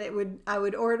weeks, and I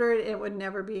would order it, and it would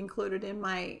never be included in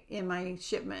my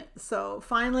shipment. So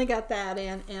finally got that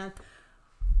in, and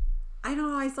I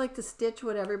don't always like to stitch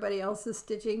what everybody else is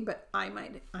stitching, but I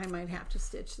might have to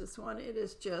stitch this one. It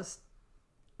is just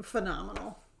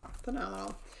phenomenal.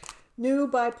 Phenomenal. New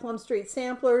by Plum Street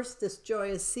Samplers, This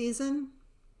Joyous Season.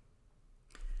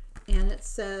 And it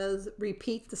says,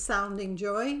 repeat the sounding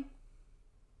joy.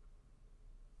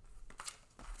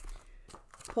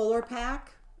 Polar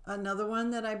Pack, another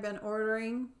one that I've been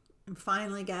ordering and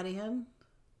finally got in.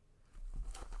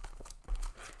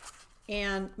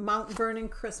 And Mount Vernon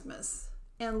Christmas.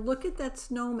 And look at that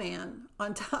snowman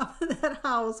on top of that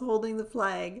house holding the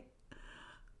flag.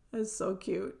 It's so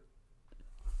cute.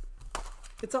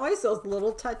 It's always those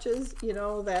little touches, you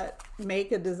know, that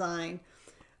make a design.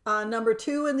 Number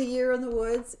 2 in the Year in the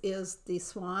Woods is the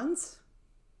Swans.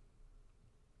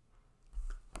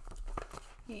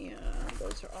 And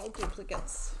those are all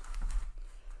duplicates.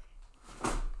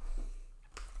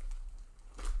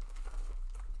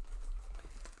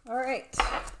 All right.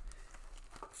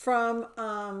 From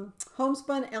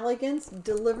Homespun Elegance,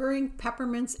 Delivering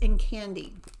Peppermints and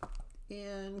Candy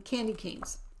in candy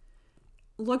canes.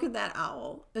 Look at that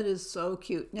owl. It is so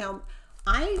cute. Now,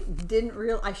 I didn't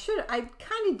realize, I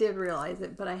kind of did realize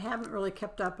it, but I haven't really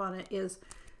kept up on it, is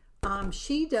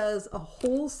she does a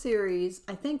whole series,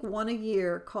 I think one a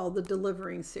year, called the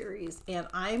Delivering series. And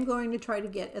I'm going to try to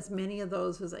get as many of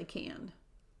those as I can.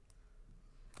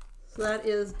 So that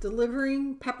is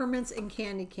Delivering Peppermints and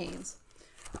Candy Canes.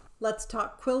 Let's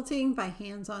Talk Quilting by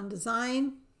Hands On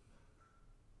Design.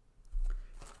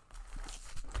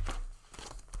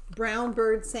 Brown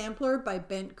Bird Sampler by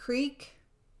Bent Creek.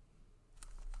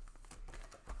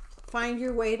 Find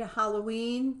Your Way to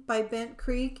Halloween by Bent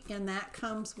Creek, and that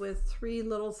comes with 3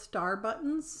 little star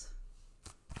buttons.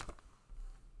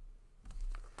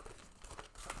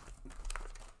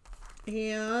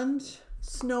 And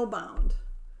Snowbound.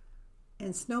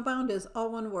 And Snowbound is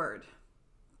all one word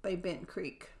by Bent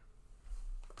Creek.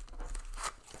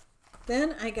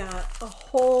 Then I got a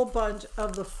whole bunch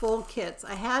of the full kits.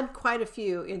 I had quite a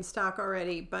few in stock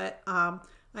already, but I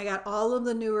got all of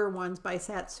the newer ones by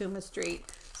Satsuma Street.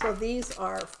 So these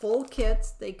are full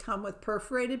kits. They come with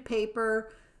perforated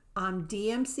paper,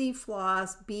 DMC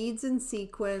floss, beads and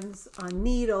sequins, a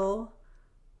needle,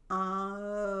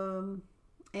 and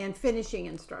finishing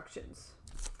instructions.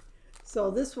 So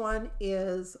this one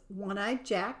is One-Eyed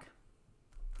Jack,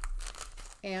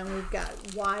 and we've got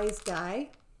Wise Guy.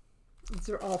 These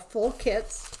are all full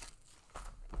kits.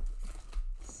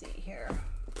 Let's see here.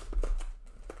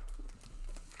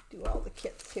 Do all the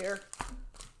kits here.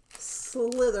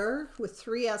 Slither with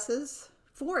 3 S's,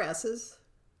 4 S's.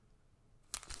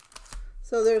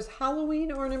 So there's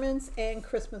Halloween ornaments and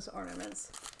Christmas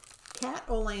ornaments.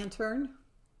 Cat-o'-lantern.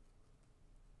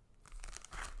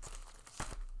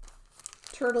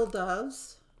 Turtle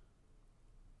doves.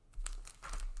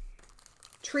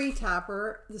 Tree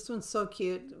topper. This one's so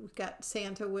cute. We've got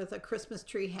Santa with a Christmas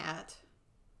tree hat.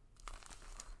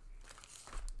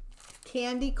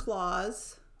 Candy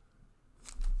claws.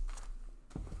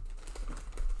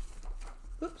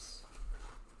 Oops.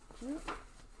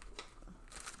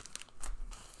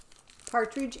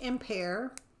 Partridge and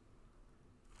pear.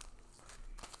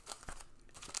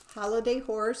 Holiday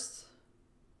horse.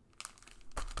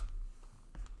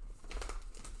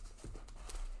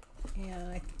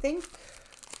 And I think,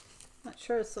 not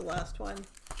sure it's the last one,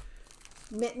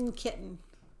 Mitten Kitten.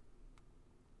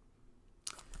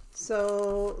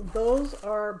 So those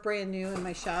are brand new in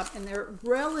my shop, and they're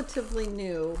relatively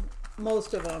new,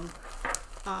 most of them,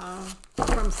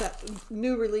 from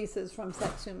new releases from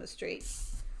Satsuma Street.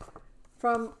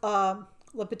 From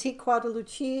La Petite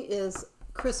Guadalupe is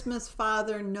Christmas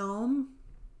Father Gnome.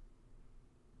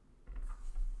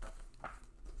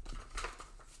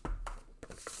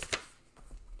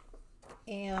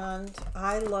 And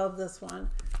I love this one.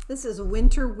 This is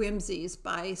Winter Whimsies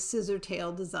by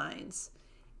Scissortail Designs.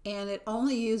 And it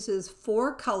only uses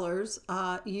 4 colors.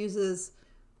 Uses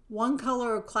 1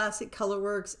 color of Classic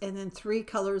Colorworks and then 3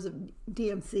 colors of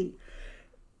DMC.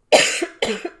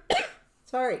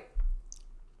 Sorry.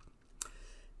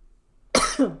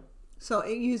 So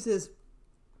it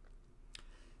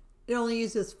only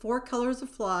uses 4 colors of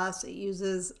floss. It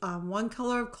uses 1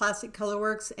 color of Classic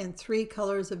Colorworks and 3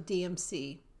 colors of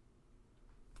DMC.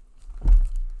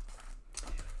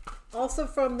 Also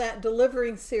from that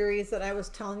Delivering series that I was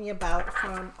telling you about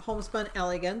from Homespun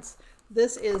Elegance,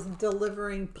 this is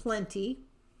Delivering Plenty.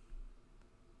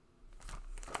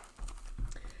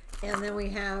 And then we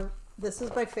have, this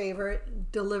is my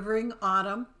favorite, Delivering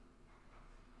Autumn.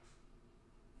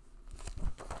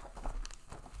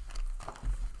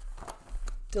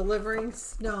 Delivering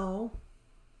Snow.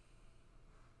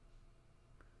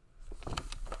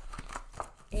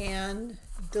 and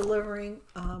delivering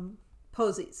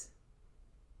posies.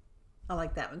 I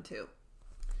like that one too.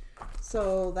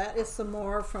 So that is some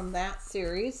more from that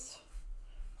series.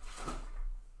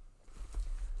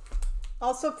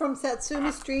 Also from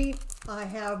Satsuma Street, I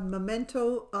have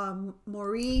Memento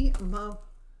Mori.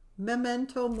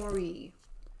 Memento Mori.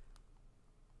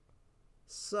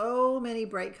 So many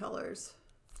bright colors.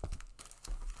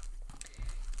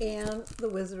 And The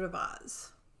Wizard of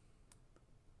Oz.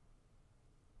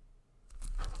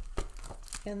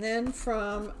 And then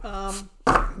from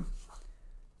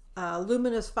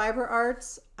Luminous Fiber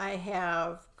Arts, I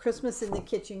have Christmas in the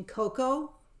Kitchen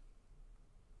Cocoa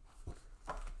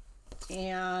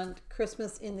and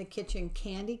Christmas in the Kitchen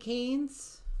Candy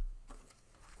Canes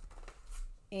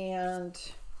and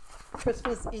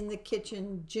Christmas in the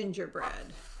Kitchen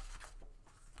Gingerbread.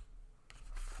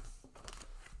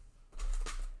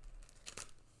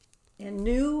 And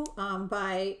new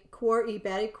by Cuore e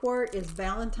Batticuore is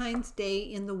Valentine's Day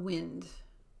in the Wind.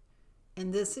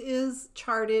 And this is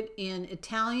charted in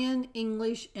Italian,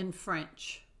 English, and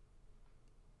French.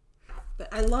 But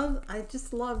I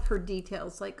just love her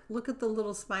details. Like, look at the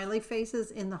little smiley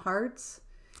faces in the hearts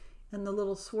and the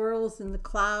little swirls in the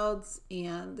clouds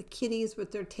and the kitties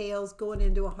with their tails going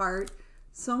into a heart.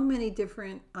 So many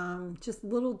different just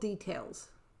little details.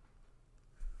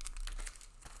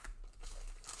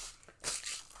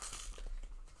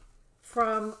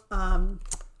 From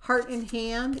Heart in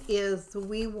Hand is the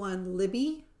Wee One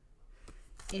Libby,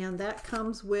 and that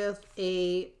comes with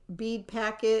a bead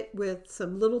packet with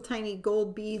some little tiny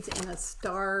gold beads and a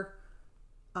star,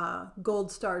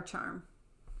 gold star charm.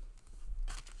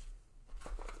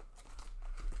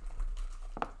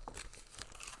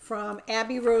 From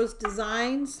Abby Rose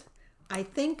Designs, I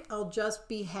Think I'll Just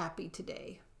Be Happy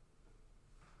Today.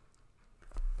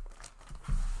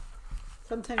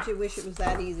 Sometimes you wish it was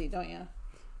that easy, don't you?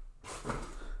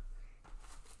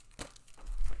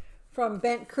 From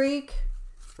Bent Creek,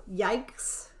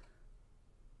 Yikes.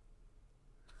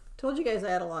 Told you guys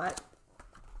I had a lot.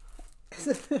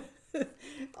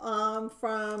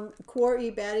 From Cuore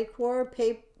e Batticuore,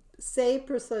 Sei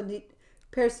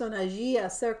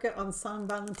personaggi circa on San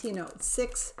Valentino.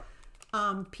 6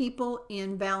 people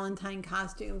in Valentine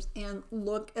costumes. And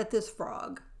look at this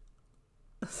frog.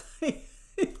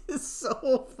 It's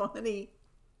so funny.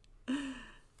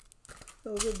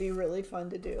 Those would be really fun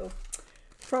to do.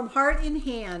 From Heart in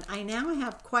Hand, I now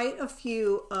have quite a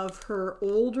few of her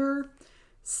older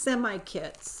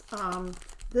semi-kits.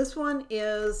 This one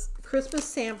is Christmas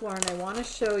Sampler, and I want to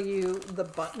show you the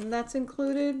button that's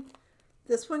included.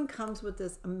 This one comes with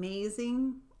this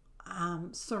amazing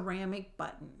ceramic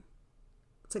button.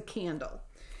 It's a candle.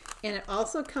 And it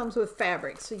also comes with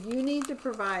fabric. So you need to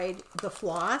provide the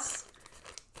floss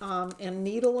and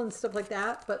needle and stuff like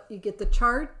that, but you get the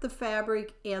chart, the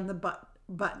fabric, and the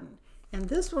button. And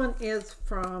this one is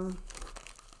from,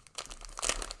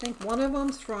 I think one of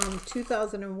them's from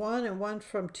 2001 and one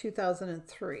from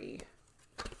 2003.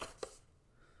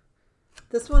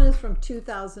 This one is from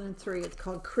 2003. It's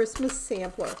called Christmas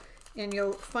Sampler, and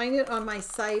you'll find it on my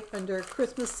site under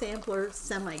Christmas Sampler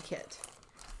Semi-Kit.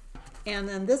 And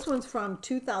then this one's from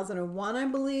 2001, I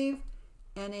believe,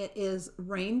 and it is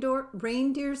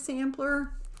reindeer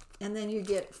sampler, and then you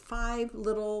get 5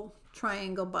 little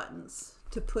triangle buttons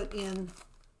to put in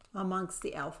amongst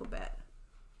the alphabet,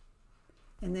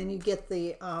 and then you get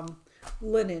the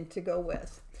linen to go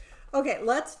with. Okay,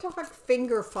 let's talk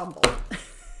finger fumble.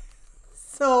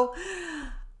 So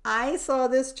I saw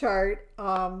this chart.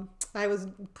 I was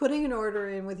putting an order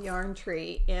in with Yarn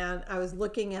Tree, and I was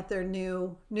looking at their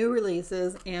new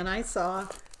releases, and I saw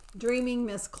Dreaming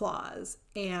Miss Claus,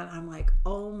 and I'm like,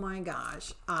 oh my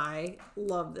gosh, I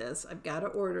love this. I've got to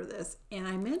order this. And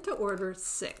I meant to order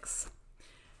 6.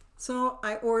 So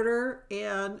I order,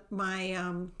 and my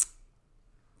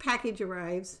package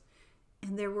arrives,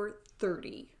 and there were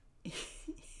 30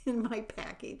 in my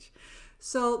package.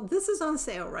 So this is on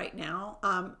sale right now.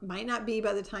 Might not be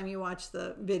by the time you watch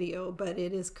the video, but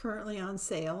it is currently on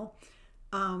sale.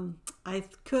 I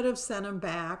could have sent them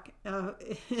back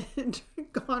and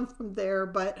gone from there,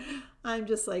 but I'm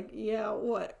just like, yeah,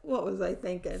 what was I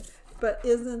thinking? But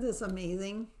isn't this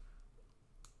amazing?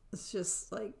 It's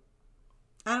just like,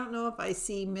 I don't know if I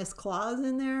see Miss Claus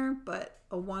in there, but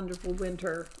a wonderful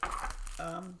winter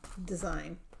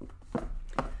design.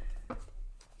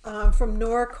 From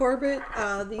Nora Corbett,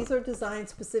 these are designed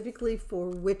specifically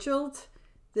for Witchelt.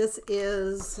 This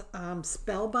is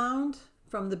Spellbound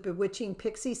from the Bewitching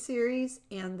Pixie series,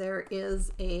 and there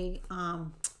is a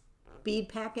bead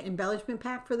packet, embellishment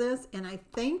pack for this, and I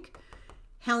think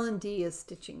Helen D is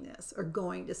stitching this, or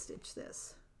going to stitch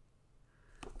this.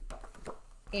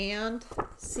 and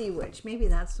Sea Witch. Maybe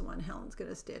that's the one Helen's going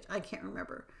to stitch. I can't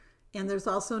remember. And there's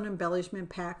also an embellishment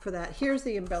pack for that. Here's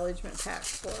the embellishment pack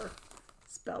for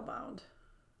Spellbound.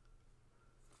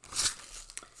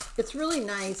 It's really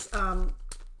nice.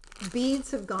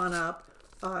 Beads have gone up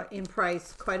in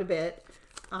price quite a bit.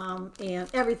 And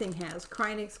everything has.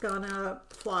 Krynic's gone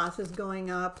up. Floss is going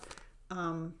up.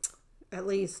 At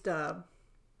least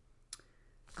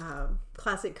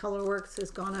Classic Colorworks has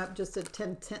gone up just at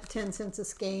 10 cents a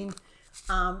skein.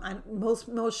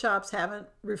 Most shops haven't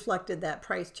reflected that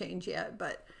price change yet,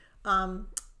 but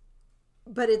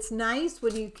it's nice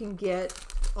when you can get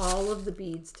all of the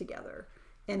beads together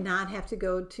and not have to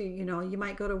go to, you know, you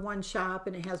might go to one shop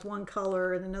and it has one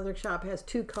color and another shop has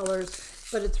two colors,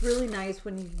 but it's really nice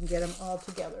when you can get them all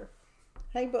together.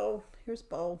 Hey, Bo. Here's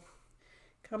Bo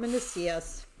coming to see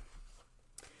us.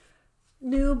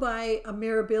 New by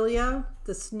Mirabilia,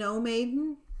 the Snow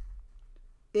Maiden.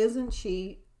 Isn't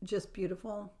she just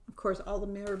beautiful? Of course, all the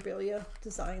Mirabilia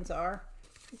designs are.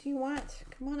 What do you want?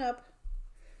 Come on up.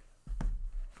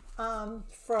 I'm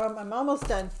almost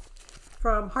done.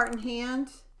 From Heart and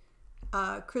Hand,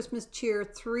 Christmas Cheer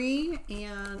 3,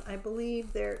 and I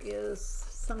believe there is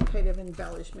some kind of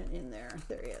embellishment in there.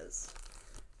 There is.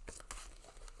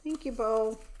 Thank you,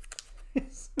 Bo.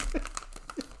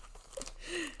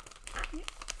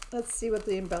 Let's see what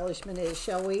the embellishment is,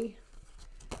 shall we?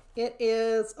 It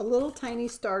is a little tiny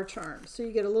star charm. So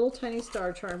you get a little tiny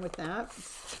star charm with that.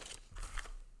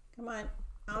 Come on,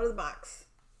 out of the box.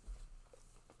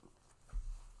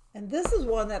 And this is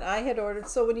one that I had ordered.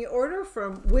 So when you order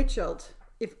from Witchelt,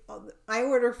 if I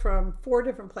order from 4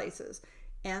 different places,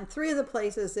 and 3 of the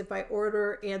places, if I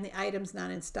order and the item's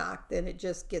not in stock, then it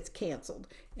just gets canceled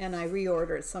and I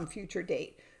reorder at some future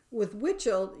date. With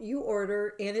Witchelt, you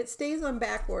order and it stays on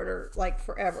back order like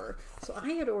forever. So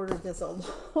I had ordered this a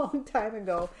long time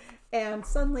ago and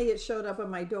suddenly it showed up on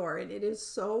my door and it is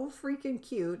so freaking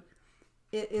cute.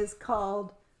 It is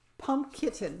called Pump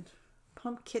Kitten.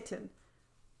 Pump Kitten.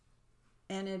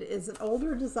 And it is an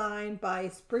older design by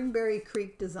Springberry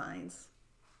Creek Designs.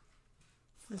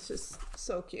 It's just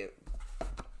so cute.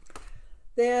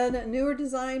 Then a newer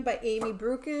design by Amy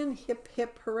Brukin, Hip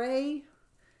Hip Hooray.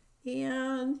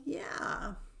 And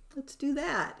yeah, let's do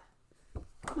that.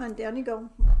 Come on, down you go.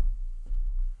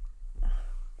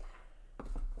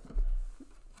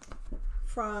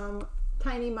 From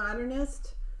Tiny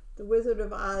Modernist, the Wizard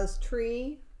of Oz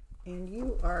tree, and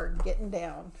you are getting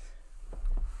down.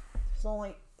 There's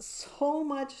only so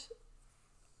much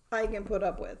I can put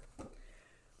up with.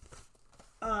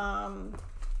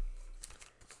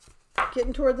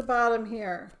 Getting toward the bottom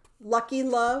here. Lucky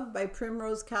Love by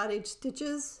Primrose Cottage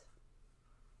Stitches.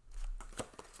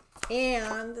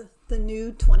 And the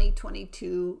new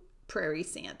 2022 Prairie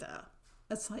Santa.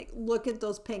 It's like, look at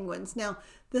those penguins. Now,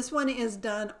 this one is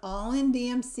done all in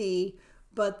DMC,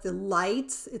 but the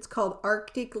lights, it's called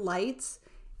Arctic Lights,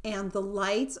 and the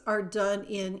lights are done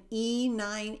in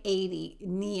E980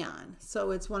 neon.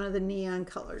 So it's one of the neon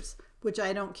colors, which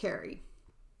I don't carry.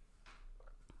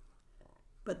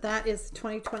 But that is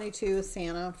 2022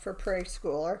 Santa for Prairie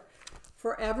Schooler.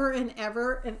 Forever and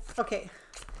Ever. And okay,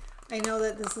 I know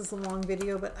that this is a long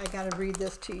video, but I got to read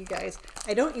this to you guys.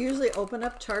 I don't usually open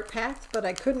up chart packs, but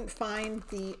I couldn't find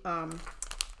the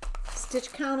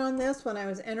stitch count on this when I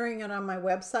was entering it on my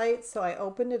website, so I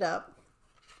opened it up.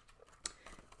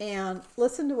 And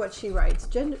listen to what she writes.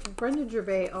 Brenda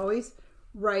Gervais always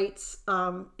writes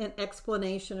an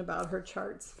explanation about her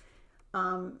charts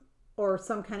or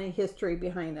some kind of history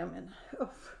behind them. And oh,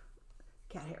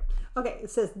 cat hair. Okay,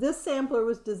 it says, this sampler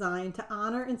was designed to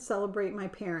honor and celebrate my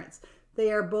parents.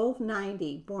 They are both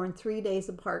 90, born 3 days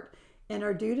apart, and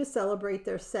are due to celebrate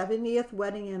their 70th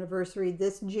wedding anniversary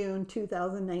this June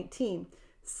 2019.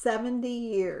 70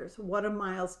 years. What a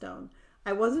milestone.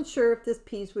 I wasn't sure if this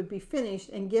piece would be finished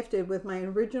and gifted with my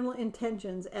original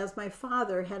intentions, as my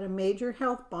father had a major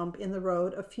health bump in the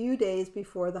road a few days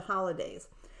before the holidays.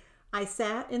 I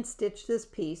sat and stitched this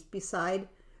piece bedside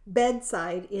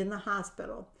in the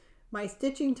hospital. My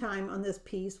stitching time on this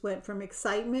piece went from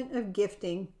excitement of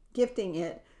gifting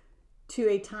it to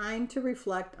a time to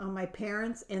reflect on my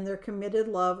parents and their committed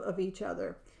love of each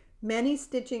other. Many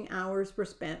stitching hours were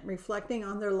spent reflecting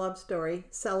on their love story,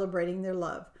 celebrating their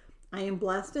love. I am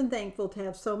blessed and thankful to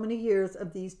have so many years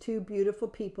of these two beautiful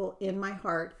people in my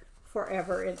heart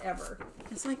forever and ever.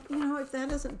 It's like, you know, if that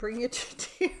doesn't bring you to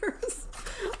tears,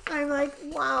 I'm like,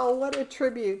 wow, what a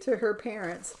tribute to her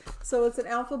parents. So it's an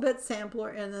alphabet sampler,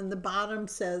 and then the bottom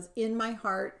says, in my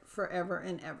heart forever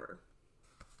and ever,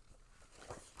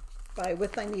 by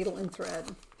With Thy Needle and Thread.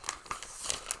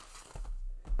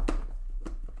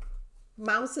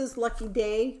 Mouse's Lucky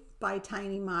Day by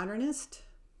Tiny Modernist.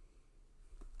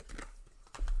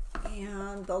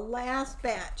 And the last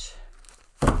batch,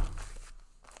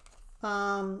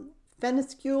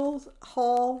 Fennescule's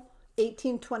Hall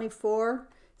 1824,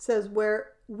 says,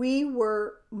 where we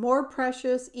were more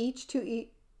precious each to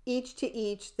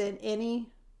each than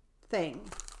anything.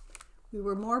 We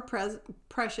were more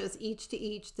precious each to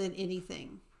each than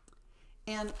anything.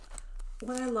 And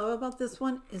what I love about this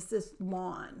one is this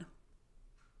lawn.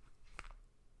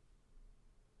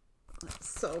 That's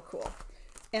so cool.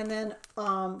 And then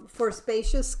For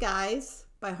Spacious Skies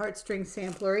by Heartstring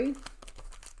Samplery.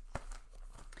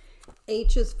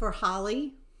 H is for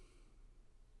Holly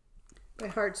by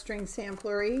Heartstring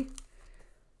Samplery.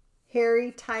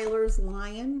 Harry Tyler's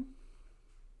Lion.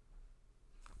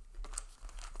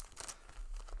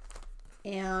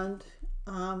 And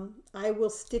I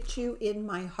Will Stitch You in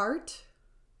My Heart.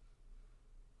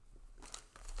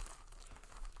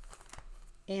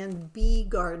 And Bee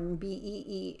Garden,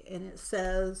 B-E-E, and it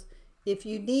says, if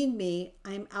you need me,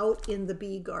 I'm out in the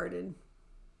bee garden.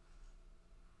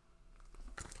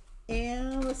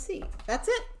 And let's see, that's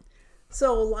it.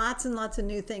 So lots and lots of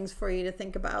new things for you to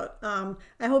think about.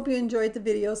 I hope you enjoyed the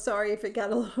video. Sorry if it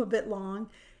got a little bit long,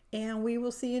 and we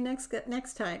will see you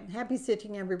next time. Happy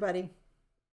stitching, everybody.